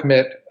 I've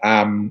met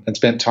and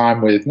spent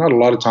time with, not a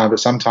lot of time, but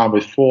some time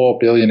with 4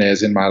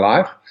 billionaires in my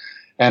life.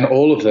 And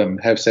all of them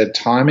have said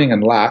timing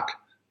and luck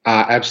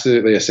are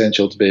absolutely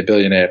essential to be a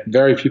billionaire.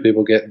 Very few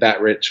people get that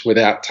rich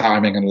without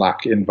timing and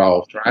luck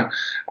involved, right?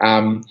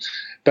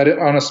 But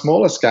on a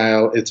smaller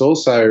scale, it's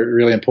also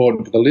really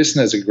important for the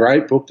listeners. A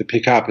great book to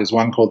pick up is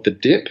one called The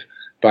Dip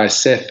by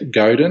Seth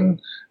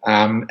Godin.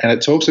 And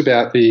it talks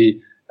about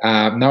the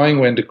knowing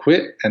when to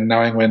quit and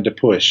knowing when to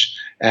push.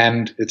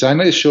 And it's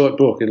only a short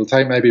book. It'll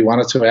take maybe 1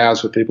 or 2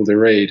 hours for people to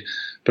read.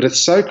 But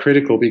it's so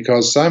critical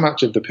because so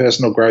much of the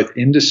personal growth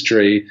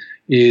industry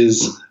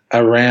is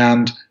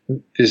around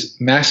this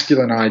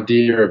masculine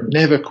idea of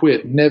never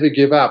quit, never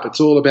give up. It's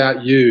all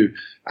about you.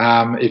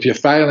 If you're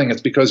failing,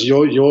 it's because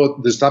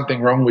there's something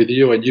wrong with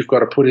you and you've got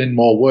to put in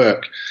more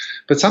work.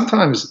 But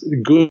sometimes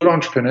good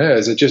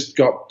entrepreneurs have just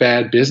got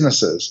bad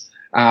businesses.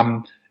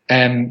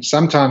 And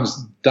sometimes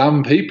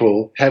dumb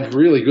people have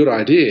really good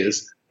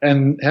ideas.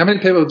 And how many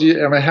people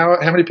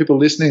how many people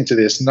listening to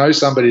this know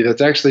somebody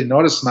that's actually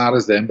not as smart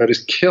as them, but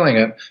is killing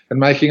it and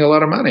making a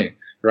lot of money,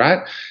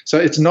 right? So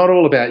it's not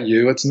all about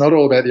you. It's not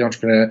all about the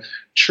entrepreneur.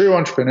 True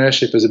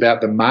entrepreneurship is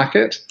about the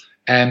market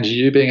and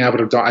you being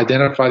able to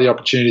identify the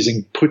opportunities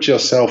and put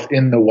yourself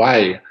in the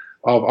way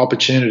of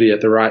opportunity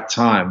at the right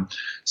time.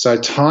 So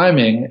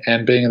timing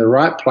and being in the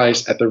right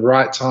place at the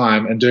right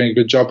time and doing a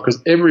good job,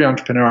 because every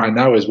entrepreneur I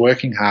know is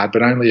working hard,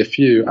 but only a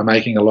few are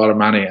making a lot of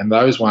money. And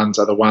those ones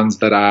are the ones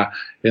that are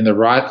in the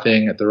right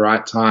thing at the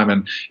right time.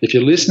 And if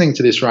you're listening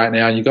to this right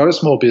now and you've got a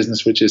small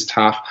business which is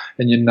tough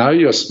and you know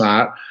you're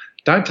smart,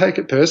 don't take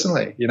it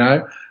personally.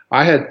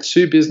 I had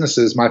 2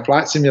 businesses. My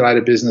flight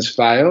simulator business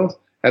failed.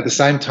 At the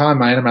same time,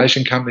 my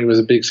animation company was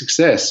a big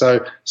success.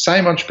 So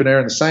same entrepreneur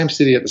in the same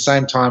city at the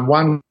same time,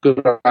 one good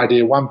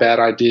idea, one bad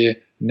idea,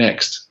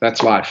 next.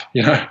 That's life,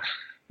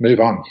 move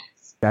on.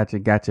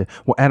 Gotcha.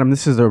 Well, Adam,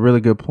 this is a really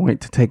good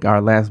point to take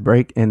our last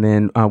break. And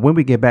then when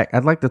we get back,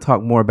 I'd like to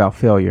talk more about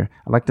failure.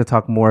 I'd like to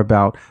talk more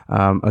about,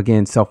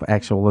 again,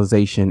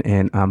 self-actualization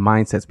and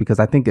mindsets, because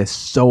I think it's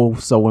so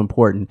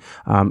important,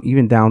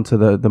 even down to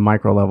the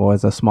micro level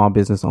as a small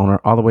business owner,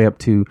 all the way up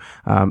to,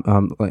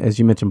 as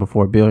you mentioned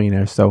before,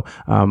 billionaires. So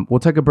we'll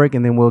take a break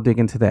and then we'll dig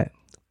into that.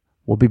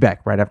 We'll be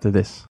back right after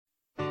this.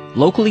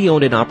 Locally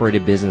owned and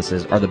operated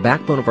businesses are the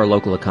backbone of our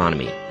local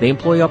economy. They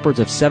employ upwards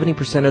of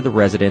 70% of the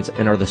residents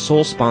and are the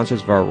sole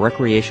sponsors of our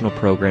recreational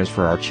programs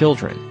for our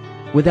children.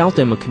 Without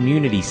them, a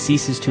community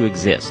ceases to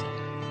exist.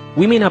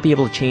 We may not be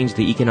able to change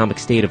the economic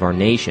state of our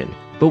nation,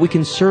 but we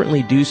can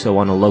certainly do so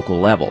on a local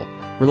level.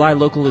 Rely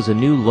Local is a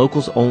new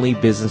locals-only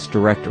business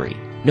directory.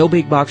 No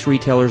big box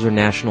retailers or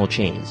national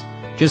chains.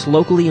 Just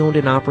locally owned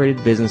and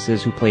operated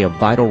businesses who play a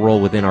vital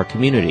role within our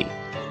community.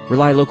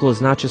 Rely Local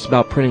is not just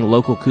about printing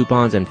local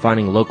coupons and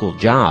finding local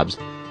jobs.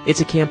 It's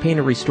a campaign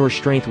to restore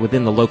strength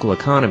within the local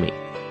economy.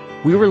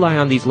 We rely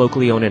on these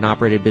locally owned and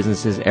operated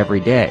businesses every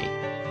day.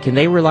 Can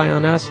they rely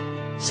on us?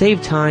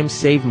 Save time,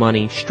 save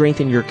money,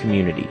 strengthen your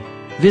community.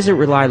 Visit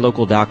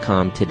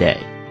RelyLocal.com today.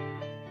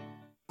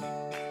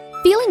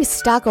 Feeling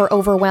stuck or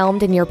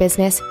overwhelmed in your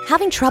business?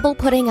 Having trouble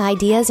putting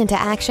ideas into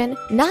action?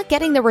 Not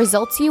getting the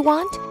results you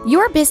want?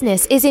 Your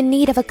business is in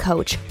need of a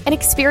coach, an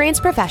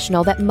experienced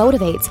professional that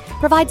motivates,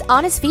 provides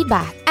honest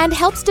feedback, and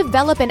helps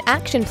develop an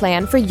action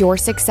plan for your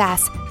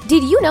success.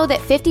 Did you know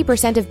that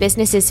 50% of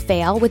businesses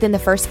fail within the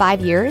first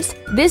 5 years?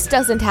 This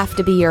doesn't have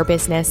to be your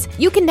business.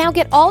 You can now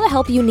get all the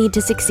help you need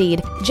to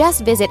succeed.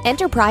 Just visit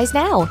Enterprise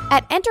Now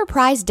at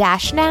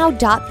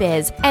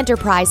enterprise-now.biz.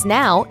 Enterprise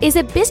Now is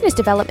a business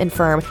development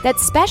firm that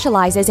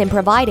specializes in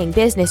providing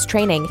business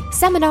training,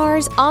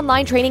 seminars,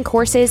 online training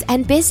courses,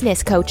 and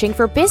business coaching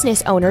for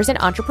business owners and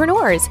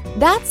entrepreneurs.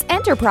 That's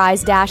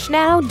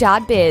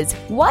enterprise-now.biz.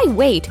 Why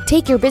wait?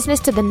 Take your business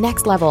to the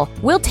next level.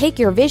 We'll take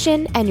your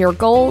vision and your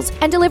goals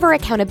and deliver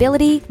accountability,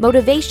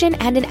 motivation,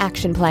 and an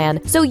action plan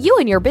so you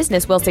and your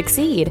business will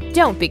succeed.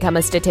 Don't become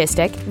a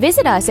statistic.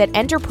 Visit us at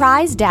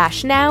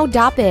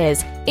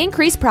enterprise-now.biz.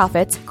 Increase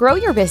profits, grow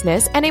your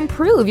business, and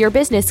improve your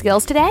business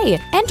skills today.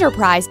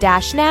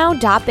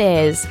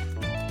 Enterprise-now.biz.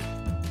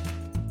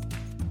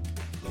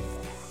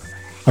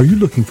 Are you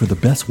looking for the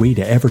best way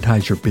to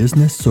advertise your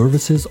business,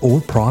 services, or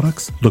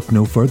products? Look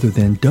no further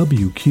than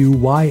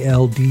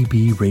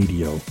WQYL-DB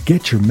Radio.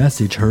 Get your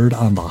message heard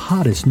on the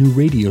hottest new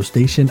radio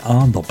station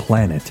on the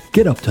planet.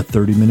 Get up to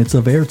 30 minutes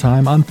of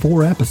airtime on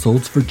 4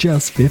 episodes for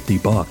just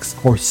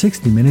 $50, or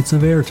 60 minutes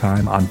of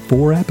airtime on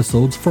 4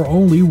 episodes for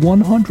only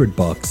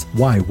 $100.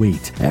 Why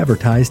wait?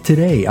 Advertise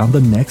today on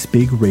the next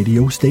big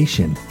radio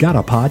station. Got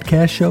a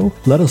podcast show?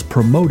 Let us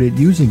promote it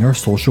using our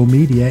social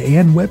media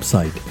and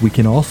website. We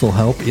can also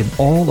help in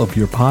all of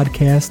your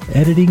podcast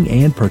editing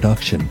and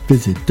production.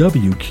 Visit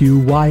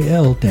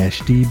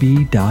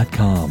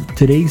WQYL-DB.com.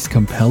 Today's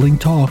compelling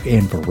talk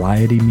and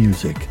variety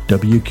music.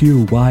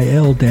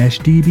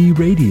 WQYL-DB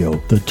Radio,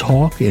 the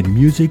talk and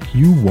music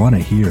you want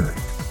to hear.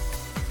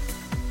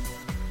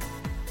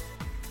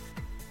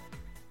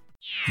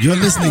 You're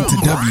listening to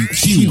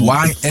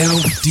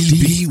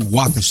WQYL-DB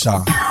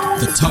Waukesha,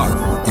 the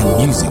talk and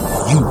music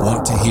you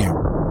want to hear.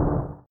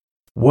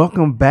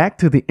 Welcome back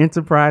to the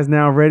Enterprise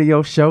Now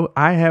radio show.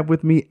 I have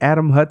with me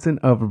Adam Hudson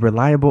of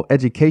Reliable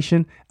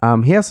Education.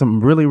 He has some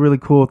really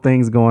cool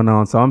things going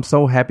on. So I'm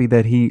so happy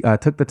that he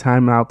took the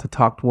time out to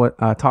talk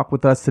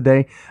with us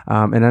today.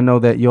 And I know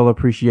that you'll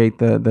appreciate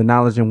the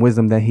knowledge and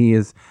wisdom that he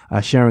is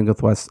sharing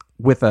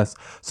with us.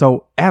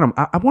 So Adam,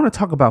 I want to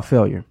talk about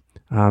failure.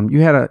 You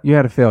had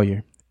a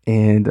failure,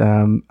 and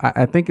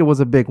I think it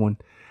was a big one.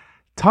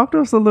 Talk to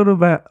us a little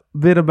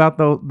bit about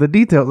the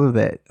details of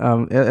that,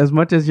 as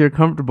much as you're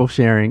comfortable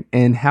sharing,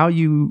 and how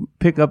you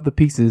pick up the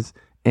pieces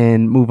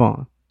and move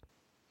on.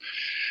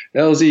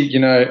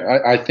 LZ,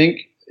 I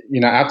think,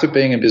 after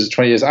being in business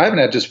 20 years, I haven't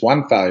had just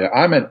one failure.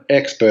 I'm an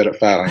expert at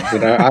failing.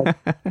 I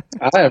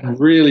am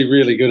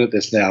really good at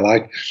this now.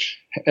 Like,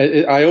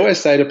 I always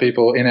say to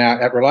people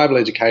at Reliable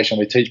Education,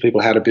 we teach people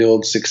how to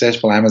build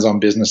successful Amazon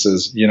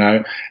businesses,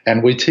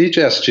 and we teach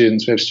our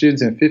students, we have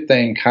students in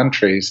 15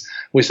 countries.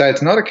 We say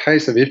it's not a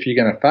case of if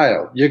you're going to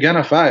fail, you're going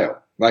to fail.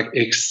 Like,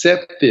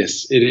 accept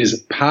this. It is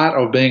part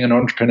of being an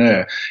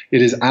entrepreneur.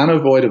 It is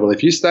unavoidable.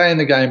 If you stay in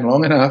the game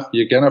long enough,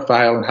 you're going to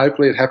fail, and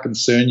hopefully it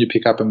happens soon. You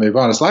pick up and move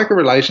on. It's like a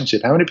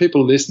relationship. How many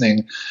people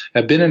listening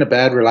have been in a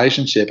bad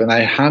relationship and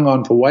they hung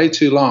on for way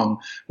too long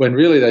when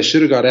really they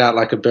should have got out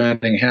like a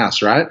burning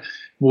house, right?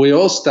 We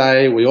all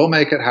stay. We all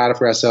make it harder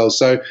for ourselves.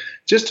 So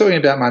just talking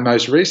about my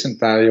most recent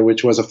failure,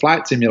 which was a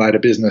flight simulator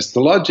business,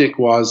 the logic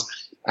was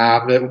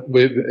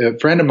A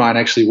friend of mine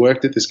actually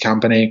worked at this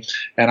company,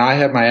 and I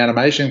have my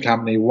animation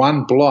company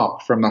 1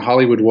 block from the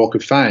Hollywood Walk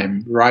of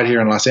Fame right here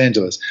in Los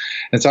Angeles.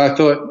 And so I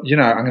thought,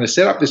 I'm going to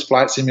set up this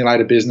flight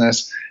simulator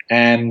business,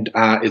 and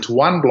it's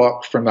 1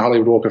 block from the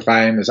Hollywood Walk of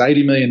Fame. There's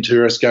 80 million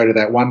tourists go to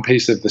that one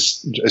piece of the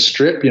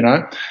strip,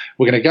 We're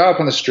going to go up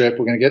on the strip.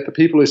 We're going to get the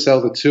people who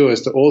sell the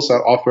tours to also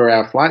offer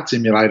our flight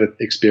simulator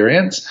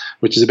experience,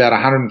 which is about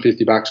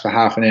 $150 for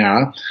half an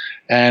hour.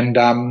 And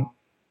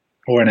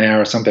or an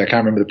hour or something. I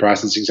can't remember the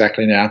prices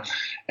exactly now.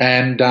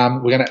 And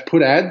we're going to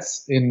put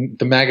ads in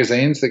the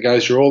magazines that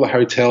goes through all the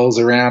hotels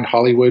around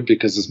Hollywood,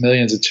 because there's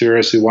millions of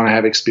tourists who want to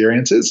have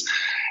experiences,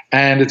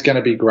 and it's going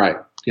to be great.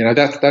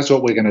 That's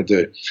what we're going to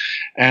do.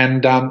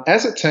 And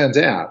as it turns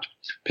out,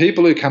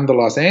 people who come to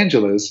Los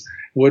Angeles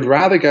would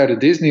rather go to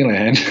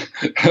Disneyland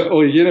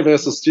or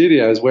Universal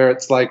Studios, where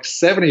it's like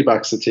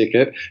 $70 a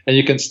ticket and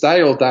you can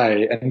stay all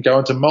day and go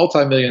into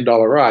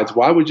multi-million-dollar rides.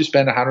 Why would you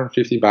spend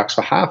 $150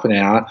 for half an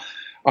hour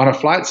on a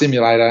flight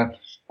simulator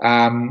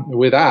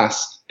with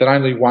us that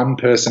only one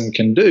person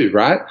can do,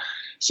 right?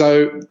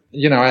 So,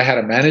 I had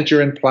a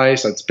manager in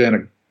place. I'd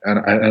spent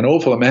an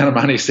awful amount of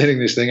money setting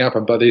this thing up,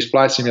 but these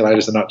flight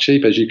simulators are not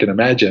cheap, as you can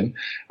imagine.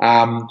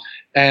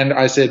 And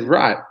I said,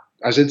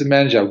 I said to the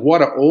manager,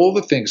 what are all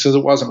the things? Because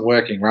it wasn't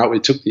working, right? We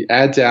took the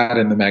ads out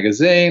in the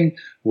magazine.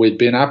 We'd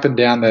been up and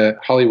down the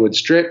Hollywood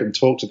Strip and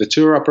talked to the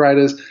tour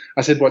operators.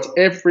 I said, what's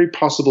every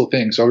possible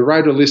thing? So we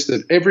wrote a list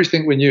of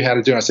everything we knew how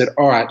to do. I said,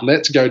 all right,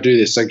 let's go do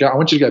this. So I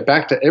want you to go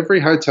back to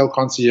every hotel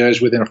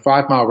concierge within a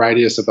 5-mile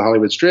radius of the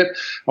Hollywood Strip.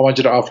 I want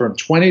you to offer them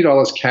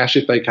 $20 cash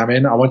if they come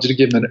in. I want you to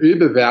give them an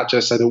Uber voucher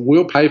so that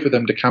we'll pay for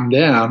them to come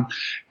down,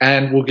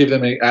 and we'll give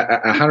them a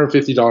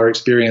 $150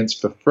 experience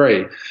for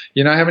free.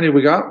 You know how many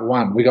we got?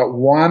 1. We got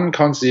 1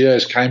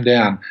 concierge came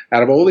down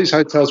out of all these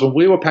hotels when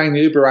we were paying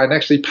the Uber ride and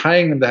actually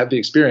paying them to have the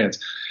experience.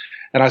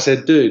 And I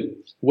said, dude,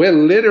 we're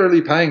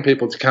literally paying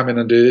people to come in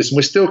and do this, and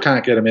we still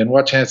can't get them in.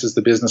 What chance has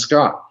the business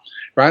got?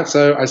 Right?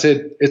 So I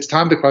said, it's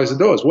time to close the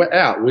doors. We're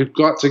out. We've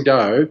got to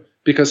go,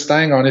 because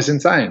staying on is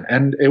insane.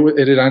 And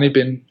it had only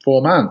been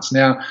 4 months.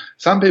 Now,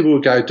 some people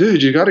would go,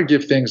 dude, you got to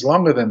give things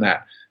longer than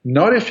that.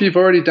 Not if you've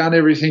already done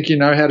everything you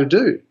know how to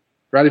do.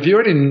 Right? If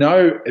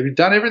you've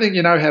done everything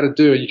you know how to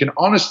do, you can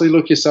honestly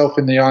look yourself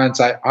in the eye and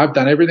say, I've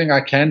done everything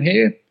I can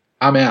here,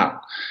 I'm out.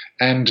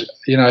 And,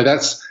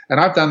 and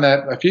I've done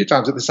that a few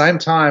times. At the same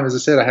time, as I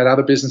said, I had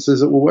other businesses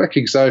that were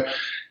working. So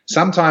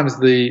sometimes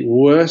the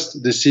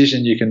worst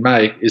decision you can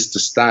make is to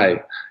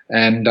stay.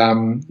 And,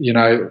 and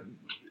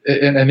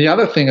the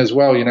other thing as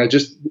well,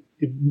 just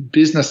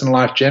business and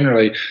life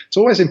generally, it's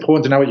always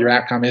important to know what your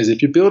outcome is.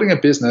 If you're building a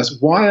business,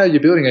 why are you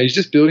building it? Are you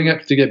just building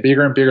it to get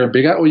bigger and bigger and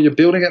bigger, or you're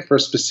building it for a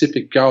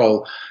specific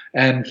goal?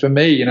 And for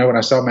me, when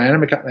I sold my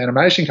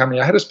animation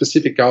company, I had a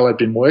specific goal I'd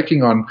been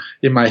working on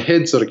in my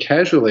head sort of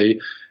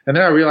casually. And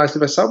then I realized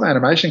if I sold my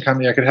animation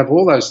company, I could have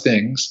all those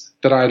things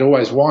that I'd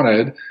always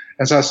wanted.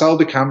 And so I sold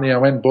the company. I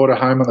went and bought a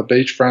home on the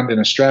beachfront in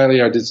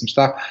Australia. I did some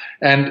stuff.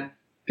 And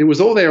it was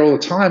all there all the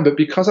time. But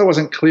because I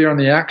wasn't clear on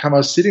the outcome, I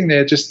was sitting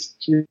there just,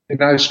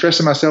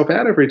 stressing myself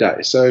out every day.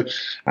 So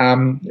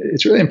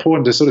it's really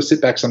important to sort of sit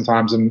back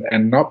sometimes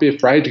and not be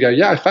afraid to go,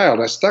 yeah, I failed.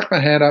 I stuck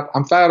my hand up.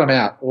 I'm failed. I'm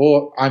out.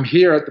 Or I'm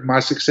here at my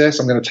success.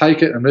 I'm going to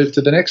take it and move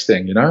to the next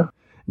thing,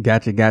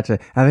 Gotcha.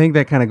 I think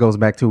that kind of goes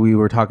back to, we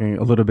were talking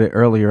a little bit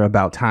earlier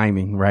about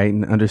timing, right?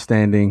 And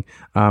understanding,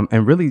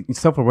 and really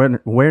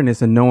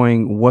self-awareness and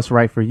knowing what's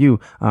right for you.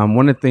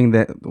 One of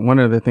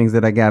the things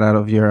that I got out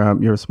of your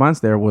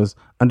response there was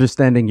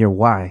understanding your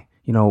why.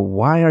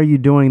 Why are you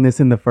doing this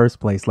in the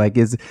first place? Like,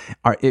 is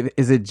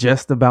it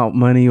just about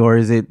money, or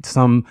is it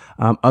some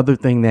other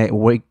thing that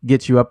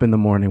gets you up in the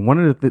morning?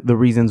 One of the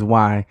reasons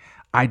why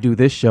I do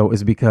this show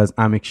is because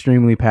I'm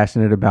extremely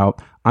passionate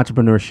about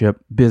entrepreneurship,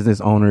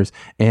 business owners,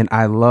 and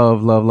I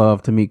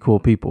love to meet cool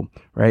people,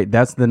 right?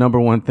 That's the number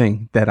one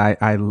thing that I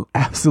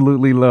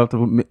absolutely love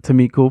to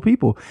meet cool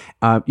people.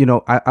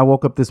 I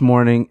woke up this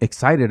morning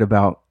excited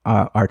about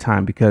our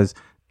time, because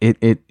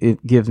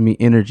it gives me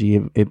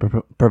energy. It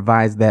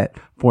provides that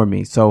for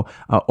me. So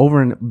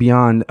over and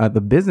beyond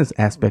the business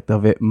aspect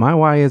of it, my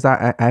why is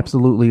I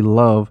absolutely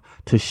love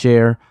to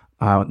share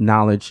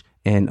knowledge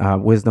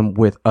and wisdom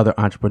with other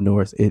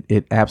entrepreneurs.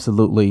 It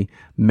absolutely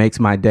makes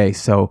my day.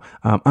 So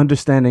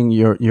understanding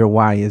your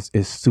why is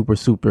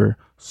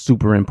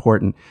super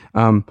important.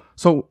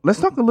 So let's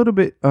talk a little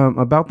bit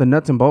about the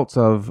nuts and bolts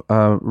of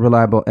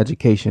Reliable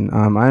Education.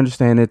 I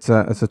understand it's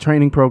a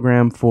training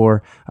program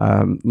for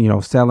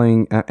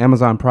selling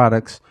Amazon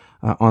products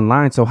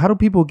online. So how do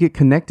people get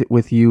connected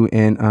with you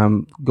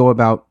and go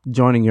about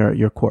joining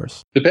your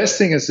course? The best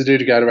thing is to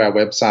go to our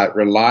website,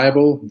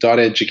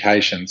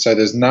 reliable.education. So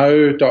there's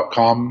no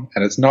 .com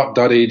and it's not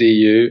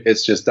 .edu.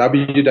 It's just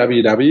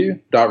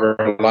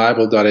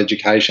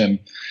www.reliable.education.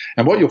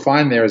 And what you'll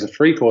find there is a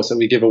free course that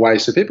we give away,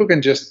 so people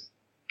can just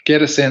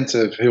get a sense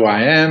of who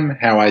I am,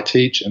 how I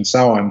teach, and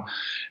so on.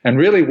 And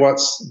really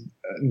what's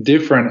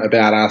different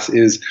about us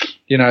is,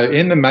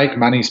 in the make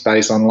money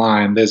space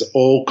online, there's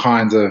all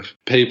kinds of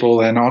people,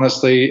 and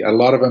honestly, a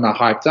lot of them are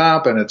hyped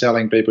up and are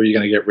telling people you're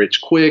going to get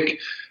rich quick.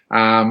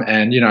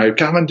 and,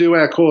 come and do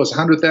our course,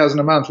 100,000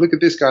 a month. Look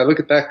at this guy, look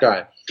at that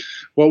guy.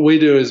 What we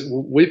do is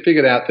we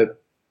figured out that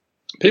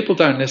people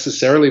don't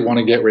necessarily want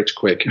to get rich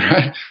quick,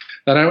 right?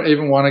 They don't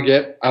even want to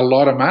get a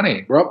lot of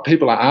money. What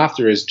people are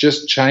after is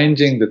just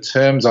changing the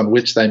terms on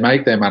which they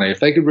make their money. If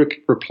they could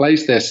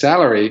replace their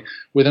salary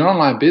with an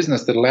online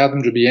business that allowed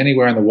them to be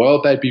anywhere in the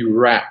world, they'd be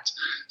wrapped.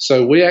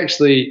 So we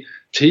actually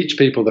teach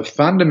people the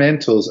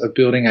fundamentals of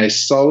building a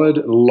solid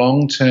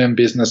long-term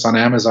business on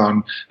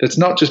Amazon that's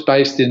not just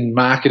based in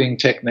marketing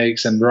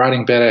techniques and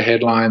writing better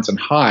headlines and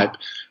hype.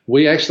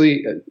 We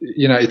actually,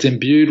 it's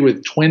imbued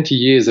with 20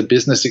 years of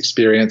business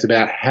experience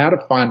about how to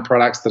find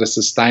products that are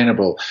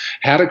sustainable,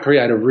 how to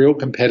create a real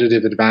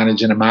competitive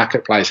advantage in a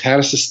marketplace, how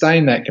to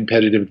sustain that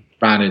competitive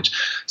advantage.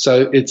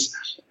 So it's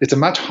a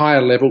much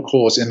higher level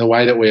course in the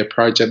way that we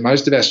approach it.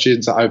 Most of our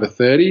students are over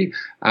 30.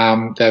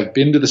 They've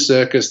been to the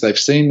circus. They've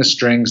seen the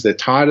strings. They're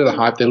tired of the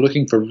hype. They're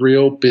looking for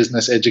real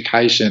business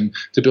education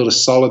to build a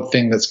solid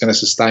thing that's going to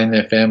sustain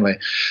their family.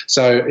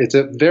 So it's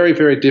a very,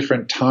 very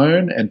different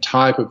tone and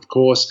type of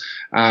course.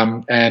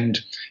 And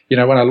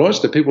when I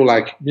launched it, people were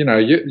like,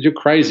 you're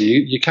crazy.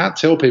 You can't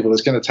tell people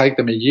it's going to take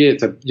them a year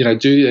to,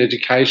 do the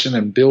education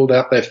and build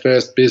up their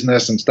first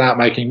business and start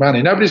making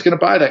money. Nobody's going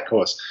to buy that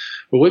course.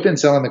 Well, we've been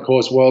selling the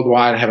course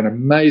worldwide and have an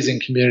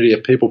amazing community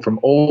of people from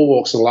all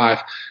walks of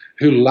life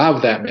who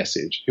love that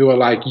message, who are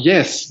like,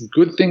 yes,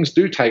 good things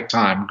do take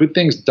time. Good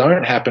things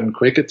don't happen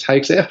quick. It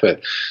takes effort.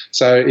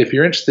 So if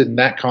you're interested in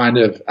that kind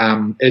of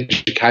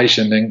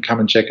education, then come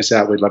and check us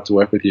out. We'd love to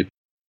work with you.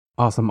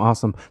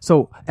 Awesome.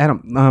 So,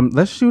 Adam,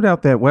 let's shoot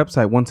out that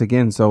website once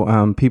again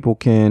so people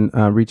can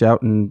reach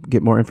out and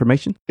get more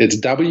information. It's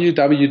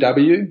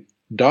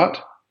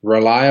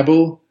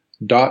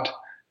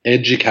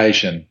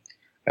www.reliable.education.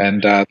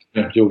 And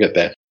you'll get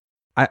that.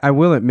 I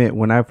will admit,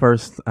 when I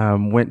first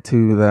went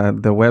to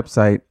the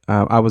website,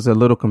 I was a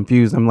little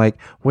confused. I'm like,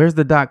 where's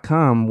the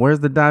 .com? Where's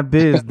the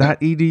 .biz,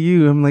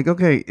 .edu? I'm like,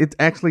 okay, it's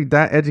actually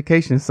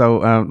 .education. So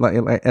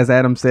like as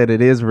Adam said,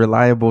 it is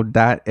reliable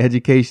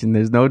 .education.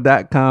 There's no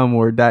 .com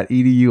or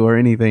 .edu or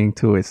anything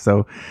to it.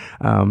 So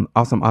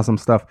awesome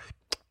stuff.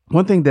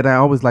 One thing that I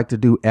always like to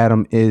do,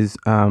 Adam, is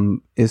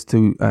to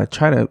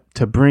try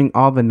to bring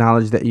all the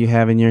knowledge that you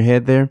have in your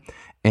head there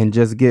and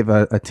just give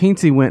a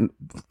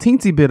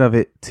teensy bit of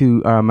it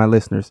to my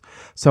listeners.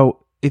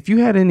 So if you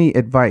had any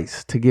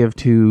advice to give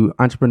to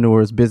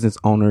entrepreneurs, business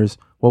owners,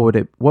 what would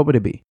it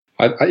be?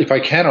 If I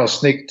can, I'll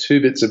sneak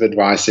 2 bits of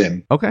advice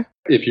in. Okay.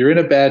 If you're in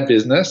a bad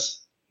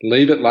business,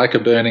 leave it like a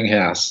burning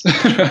house.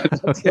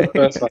 That's the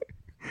first one.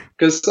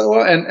 Because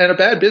and a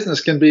bad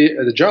business can be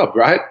the job,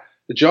 right?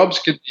 The jobs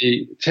can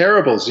be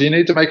terrible. So you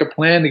need to make a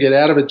plan to get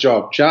out of a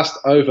job just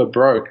over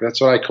broke. That's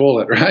what I call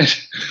it, right?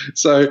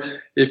 So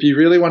if you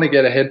really want to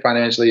get ahead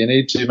financially, you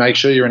need to make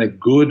sure you're in a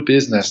good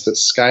business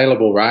that's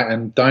scalable, right?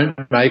 And don't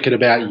make it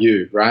about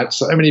you, right?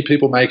 So many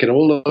people make it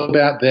all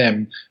about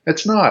them.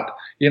 It's not.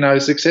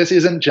 Success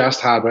isn't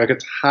just hard work.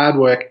 It's hard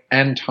work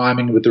and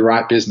timing with the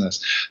right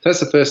business.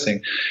 That's the first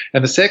thing.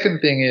 And the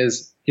second thing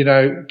is,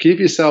 give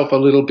yourself a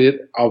little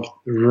bit of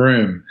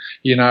room.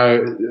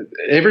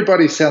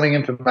 Everybody's selling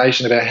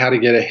information about how to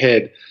get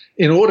ahead.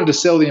 In order to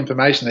sell the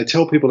information, they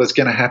tell people it's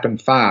going to happen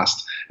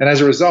fast. And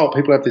as a result,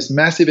 people have this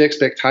massive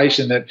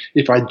expectation that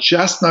if I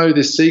just know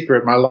this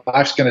secret, my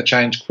life's going to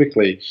change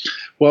quickly.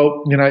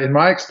 Well, in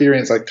my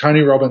experience, like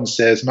Tony Robbins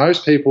says,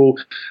 most people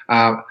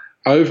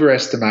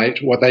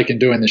overestimate what they can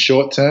do in the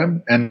short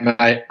term and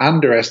they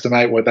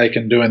underestimate what they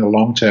can do in the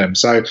long term.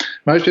 So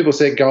most people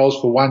set goals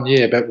for 1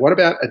 year, but what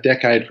about a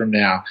decade from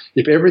now?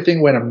 If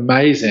everything went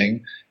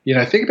amazing,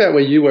 think about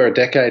where you were a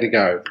decade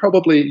ago.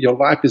 Probably your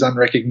life is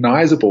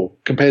unrecognizable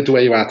compared to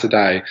where you are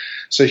today.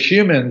 So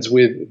humans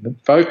with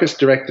focus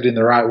directed in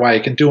the right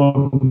way can do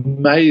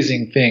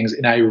amazing things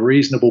in a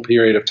reasonable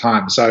period of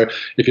time. So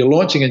if you're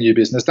launching a new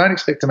business, don't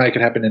expect to make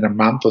it happen in a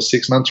month or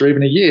 6 months or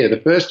even a year.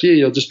 The first year,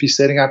 you'll just be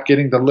setting up,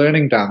 getting the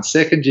learning done.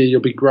 Second year, you'll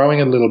be growing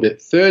a little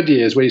bit. Third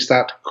year is where you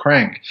start to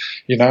crank.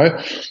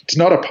 It's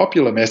not a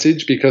popular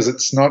message because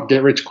it's not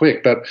get rich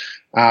quick, but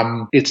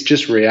it's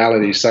just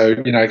reality. So,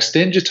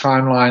 extend your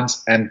timelines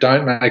and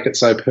don't make it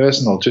so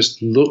personal.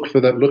 Just look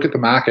at the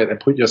market and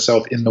put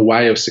yourself in the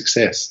way of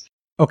success.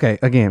 Okay.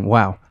 Again,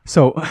 wow.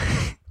 So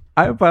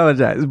I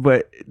apologize,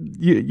 but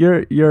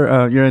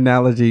your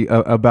analogy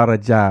about a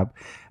job,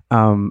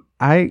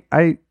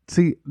 I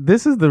see,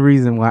 this is the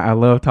reason why I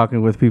love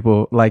talking with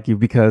people like you,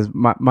 because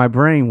my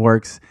brain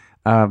works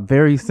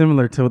very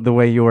similar to the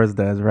way yours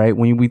does, right?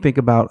 When we think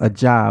about a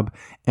job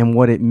and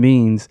what it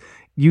means,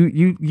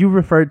 you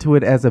referred to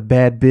it as a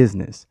bad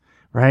business,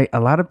 right? A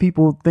lot of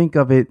people think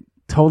of it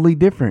totally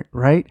different,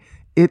 right?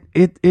 It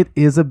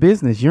is a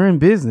business. You're in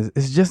business.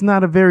 It's just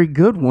not a very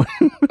good one.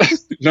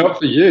 Not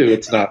for you.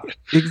 It's not.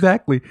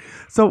 Exactly.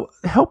 So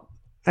help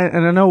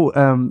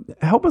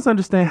us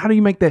understand, how do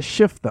you make that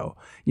shift though?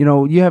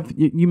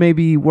 You may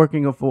be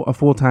working a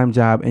full-time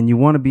job and you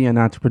want to be an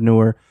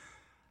entrepreneur.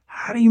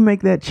 How do you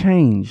make that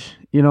change?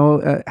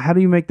 How do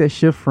you make that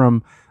shift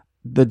from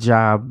the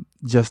job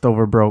just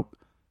over broke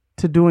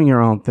to doing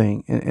your own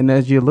thing? And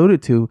as you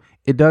alluded to,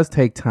 it does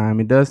take time.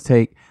 It does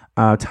take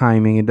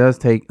timing. It does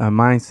take a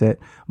mindset.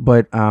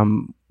 But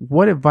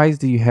what advice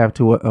do you have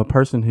to a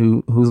person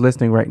who's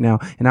listening right now?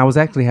 And I was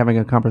actually having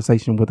a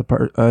conversation with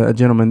a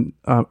gentleman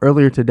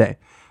earlier today,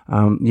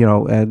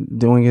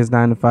 doing his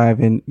 9 to 5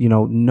 and,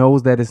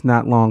 knows that it's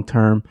not long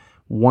term,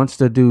 wants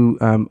to do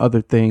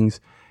other things.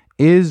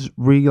 Is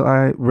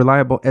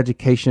reliable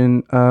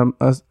education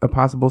a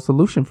possible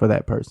solution for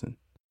that person?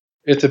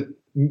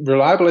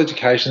 Reliable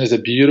education is a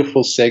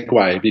beautiful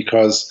segue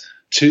because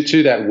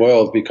to that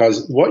world,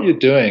 because what you're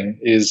doing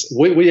is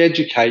we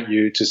educate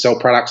you to sell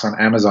products on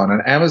Amazon,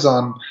 and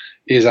Amazon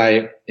is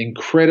a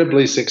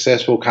incredibly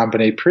successful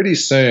company. Pretty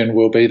soon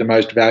will be the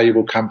most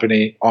valuable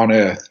company on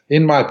earth,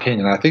 in my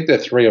opinion. I think they're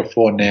 3 or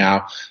 4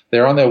 now.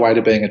 They're on their way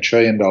to being $1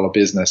 trillion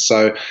business.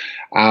 So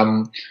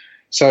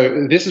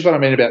this is what I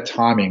mean about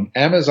timing.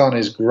 Amazon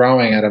is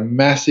growing at a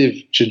massive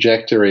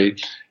trajectory,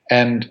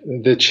 and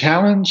the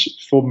challenge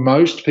for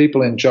most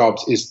people in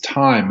jobs is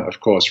time,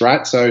 of course,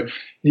 right? So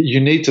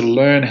you need to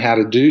learn how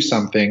to do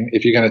something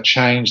if you're going to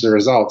change the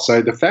results.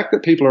 So the fact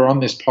that people are on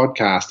this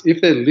podcast,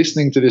 if they're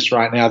listening to this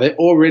right now, they're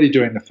already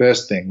doing the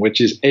first thing,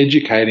 which is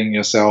educating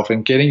yourself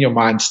and getting your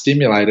mind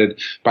stimulated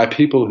by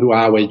people who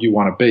are where you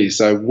want to be.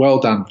 So well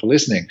done for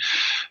listening.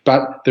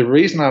 But the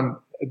reason I'm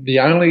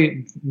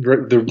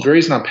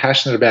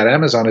passionate about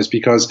Amazon is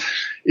because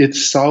it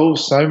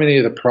solves so many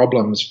of the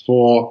problems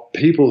for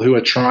people who are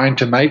trying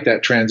to make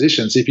that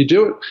transition. So if you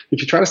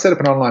try to set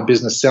up an online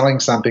business selling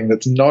something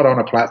that's not on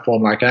a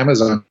platform like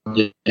Amazon,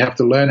 you have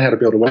to learn how to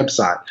build a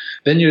website.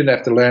 Then you'd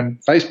have to learn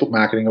Facebook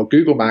marketing or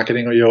Google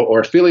marketing or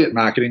affiliate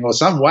marketing or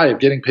some way of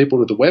getting people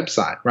to the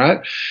website,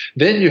 right?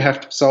 Then you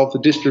have to solve the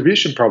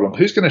distribution problem.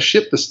 Who's going to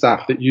ship the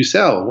stuff that you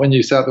sell when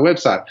you sell the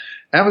website?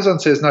 Amazon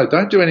says, no,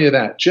 don't do any of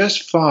that.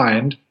 Just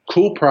find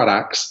cool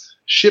products,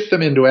 ship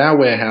them into our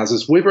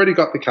warehouses. We've already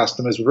got the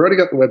customers. We've already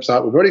got the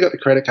website. We've already got the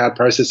credit card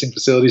processing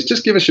facilities.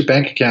 Just give us your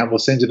bank account. We'll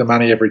send you the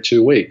money every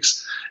 2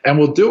 weeks. And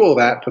we'll do all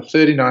that for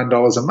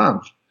 $39 a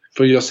month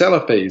for your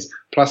seller fees,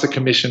 plus a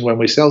commission when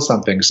we sell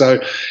something.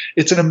 So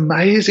it's an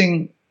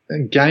amazing,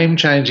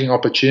 game-changing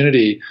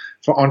opportunity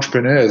for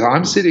entrepreneurs.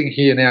 I'm sitting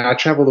here now. I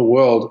travel the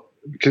world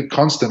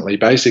constantly,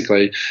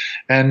 basically.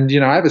 And,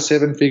 I have a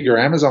 7-figure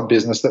Amazon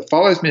business that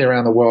follows me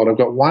around the world. I've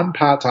got one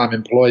part-time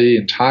employee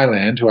in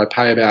Thailand who I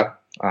pay about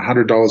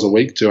 $100 a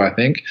week to, I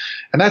think.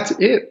 And that's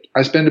it.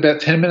 I spend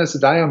about 10 minutes a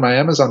day on my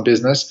Amazon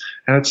business,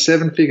 and it's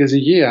 7 figures a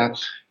year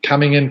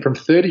coming in from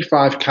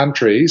 35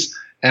 countries.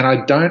 And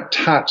I don't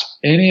touch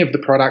any of the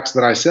products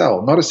that I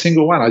sell, not a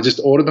single one. I just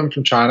order them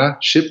from China,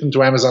 ship them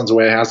to Amazon's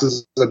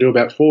warehouses. I do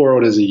about 4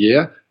 orders a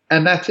year,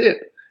 and that's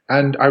it.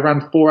 And I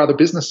run 4 other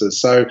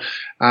businesses. So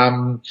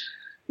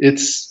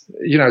it's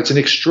an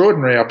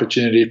extraordinary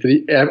opportunity for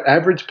the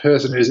average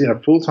person who's in a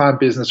full-time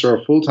business or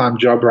a full-time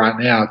job right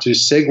now to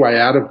segue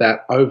out of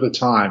that over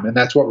time. And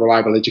that's what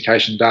Reliable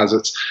Education does.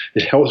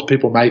 It helps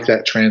people make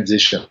that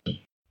transition.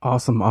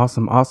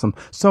 Awesome.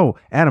 So,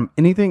 Adam,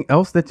 anything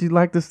else that you'd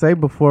like to say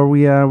before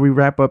we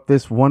wrap up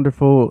this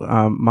wonderful,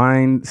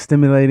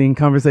 mind-stimulating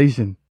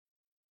conversation?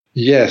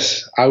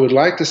 Yes, I would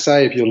like to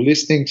say, if you're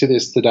listening to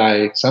this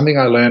today, something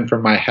I learned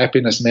from my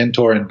happiness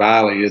mentor in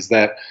Bali is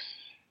that,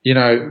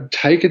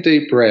 take a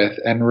deep breath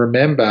and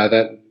remember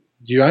that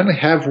you only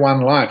have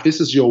one life.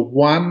 This is your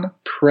one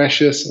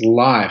precious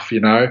life,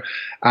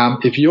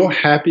 If you're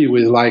happy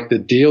with like the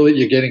deal that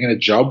you're getting in a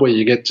job where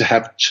you get to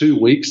have 2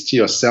 weeks to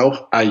yourself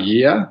a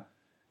year,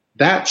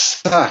 that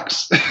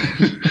sucks.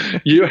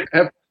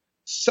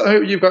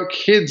 You've got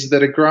kids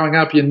that are growing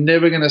up. You're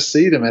never going to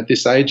see them at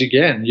this age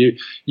again.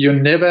 You're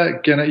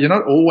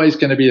not always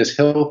going to be as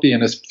healthy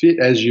and as fit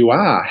as you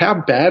are. How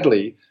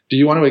badly do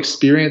you want to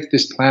experience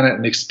this planet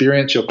and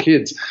experience your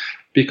kids?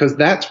 Because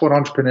that's what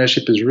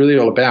entrepreneurship is really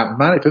all about.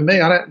 Money, for me,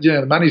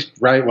 the money's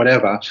great,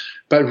 whatever.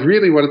 But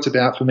really what it's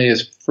about for me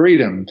is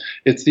freedom.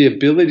 It's the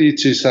ability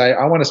to say,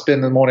 I want to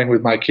spend the morning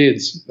with my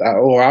kids,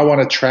 or I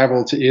want to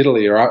travel to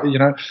Italy, or,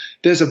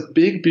 there's a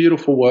big,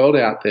 beautiful world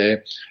out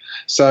there.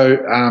 So,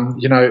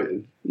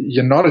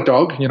 you're not a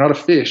dog, you're not a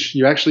fish.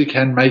 You actually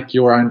can make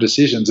your own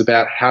decisions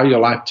about how your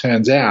life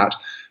turns out.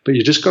 But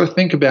you just got to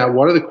think about,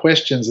 what are the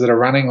questions that are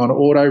running on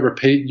auto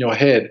repeat in your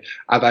head?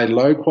 Are they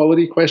low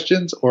quality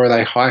questions or are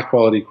they high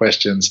quality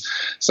questions?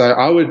 So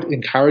I would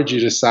encourage you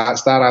to start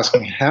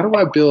asking, how do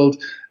I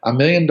build $1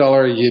 million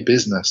a year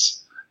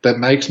business that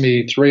makes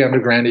me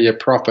 $300,000 a year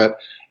profit,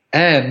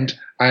 and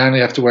I only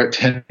have to work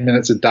 10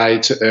 minutes a day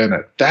to earn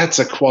it? That's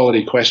a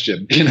quality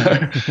question,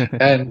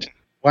 And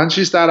once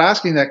you start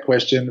asking that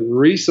question,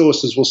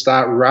 resources will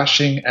start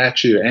rushing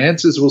at you.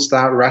 Answers will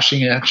start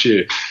rushing at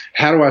you.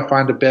 How do I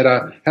find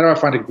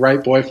a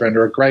great boyfriend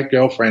or a great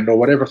girlfriend or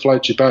whatever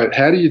floats your boat?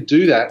 How do you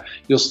do that?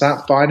 You'll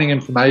start finding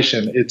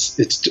information.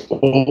 It's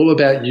all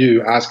about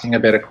you asking a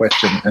better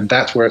question, and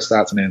that's where it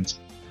starts and ends.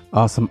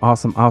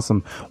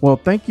 Awesome. Well,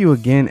 thank you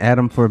again,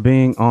 Adam, for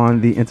being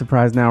on the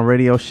Enterprise Now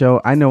radio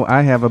show. I know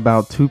I have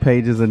about 2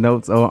 pages of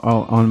notes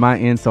on my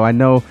end, so I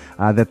know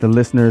that the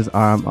listeners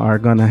are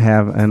going to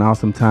have an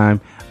awesome time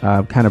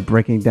kind of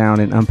breaking down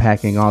and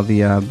unpacking all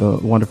the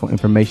wonderful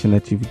information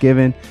that you've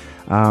given.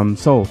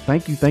 So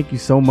thank you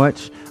so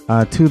much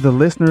to the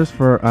listeners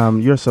for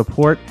your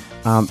support.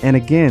 And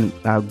again,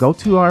 go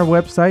to our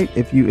website.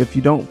 If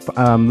you don't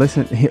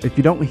if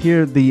you don't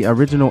hear the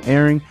original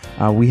airing,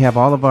 we have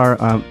all of our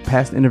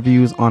past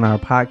interviews on our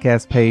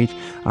podcast page,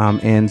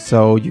 and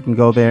so you can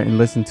go there and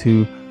listen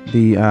to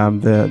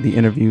the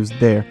interviews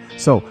there.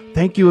 So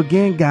thank you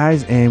again,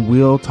 guys, and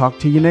we'll talk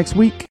to you next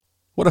week.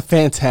 What a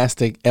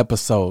fantastic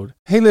episode!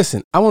 Hey,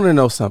 listen, I want to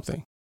know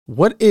something.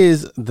 What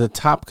is the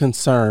top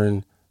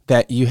concern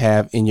that you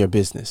have in your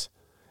business?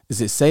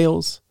 Is it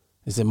sales?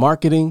 Is it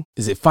marketing?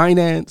 Is it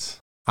finance?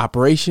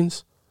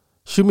 Operations?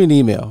 Shoot me an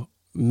email,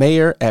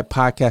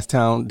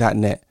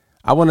 mayor@podcasttown.net.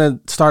 I want to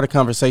start a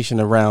conversation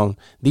around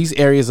these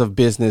areas of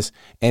business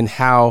and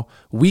how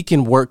we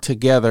can work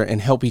together and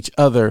help each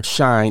other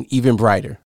shine even brighter.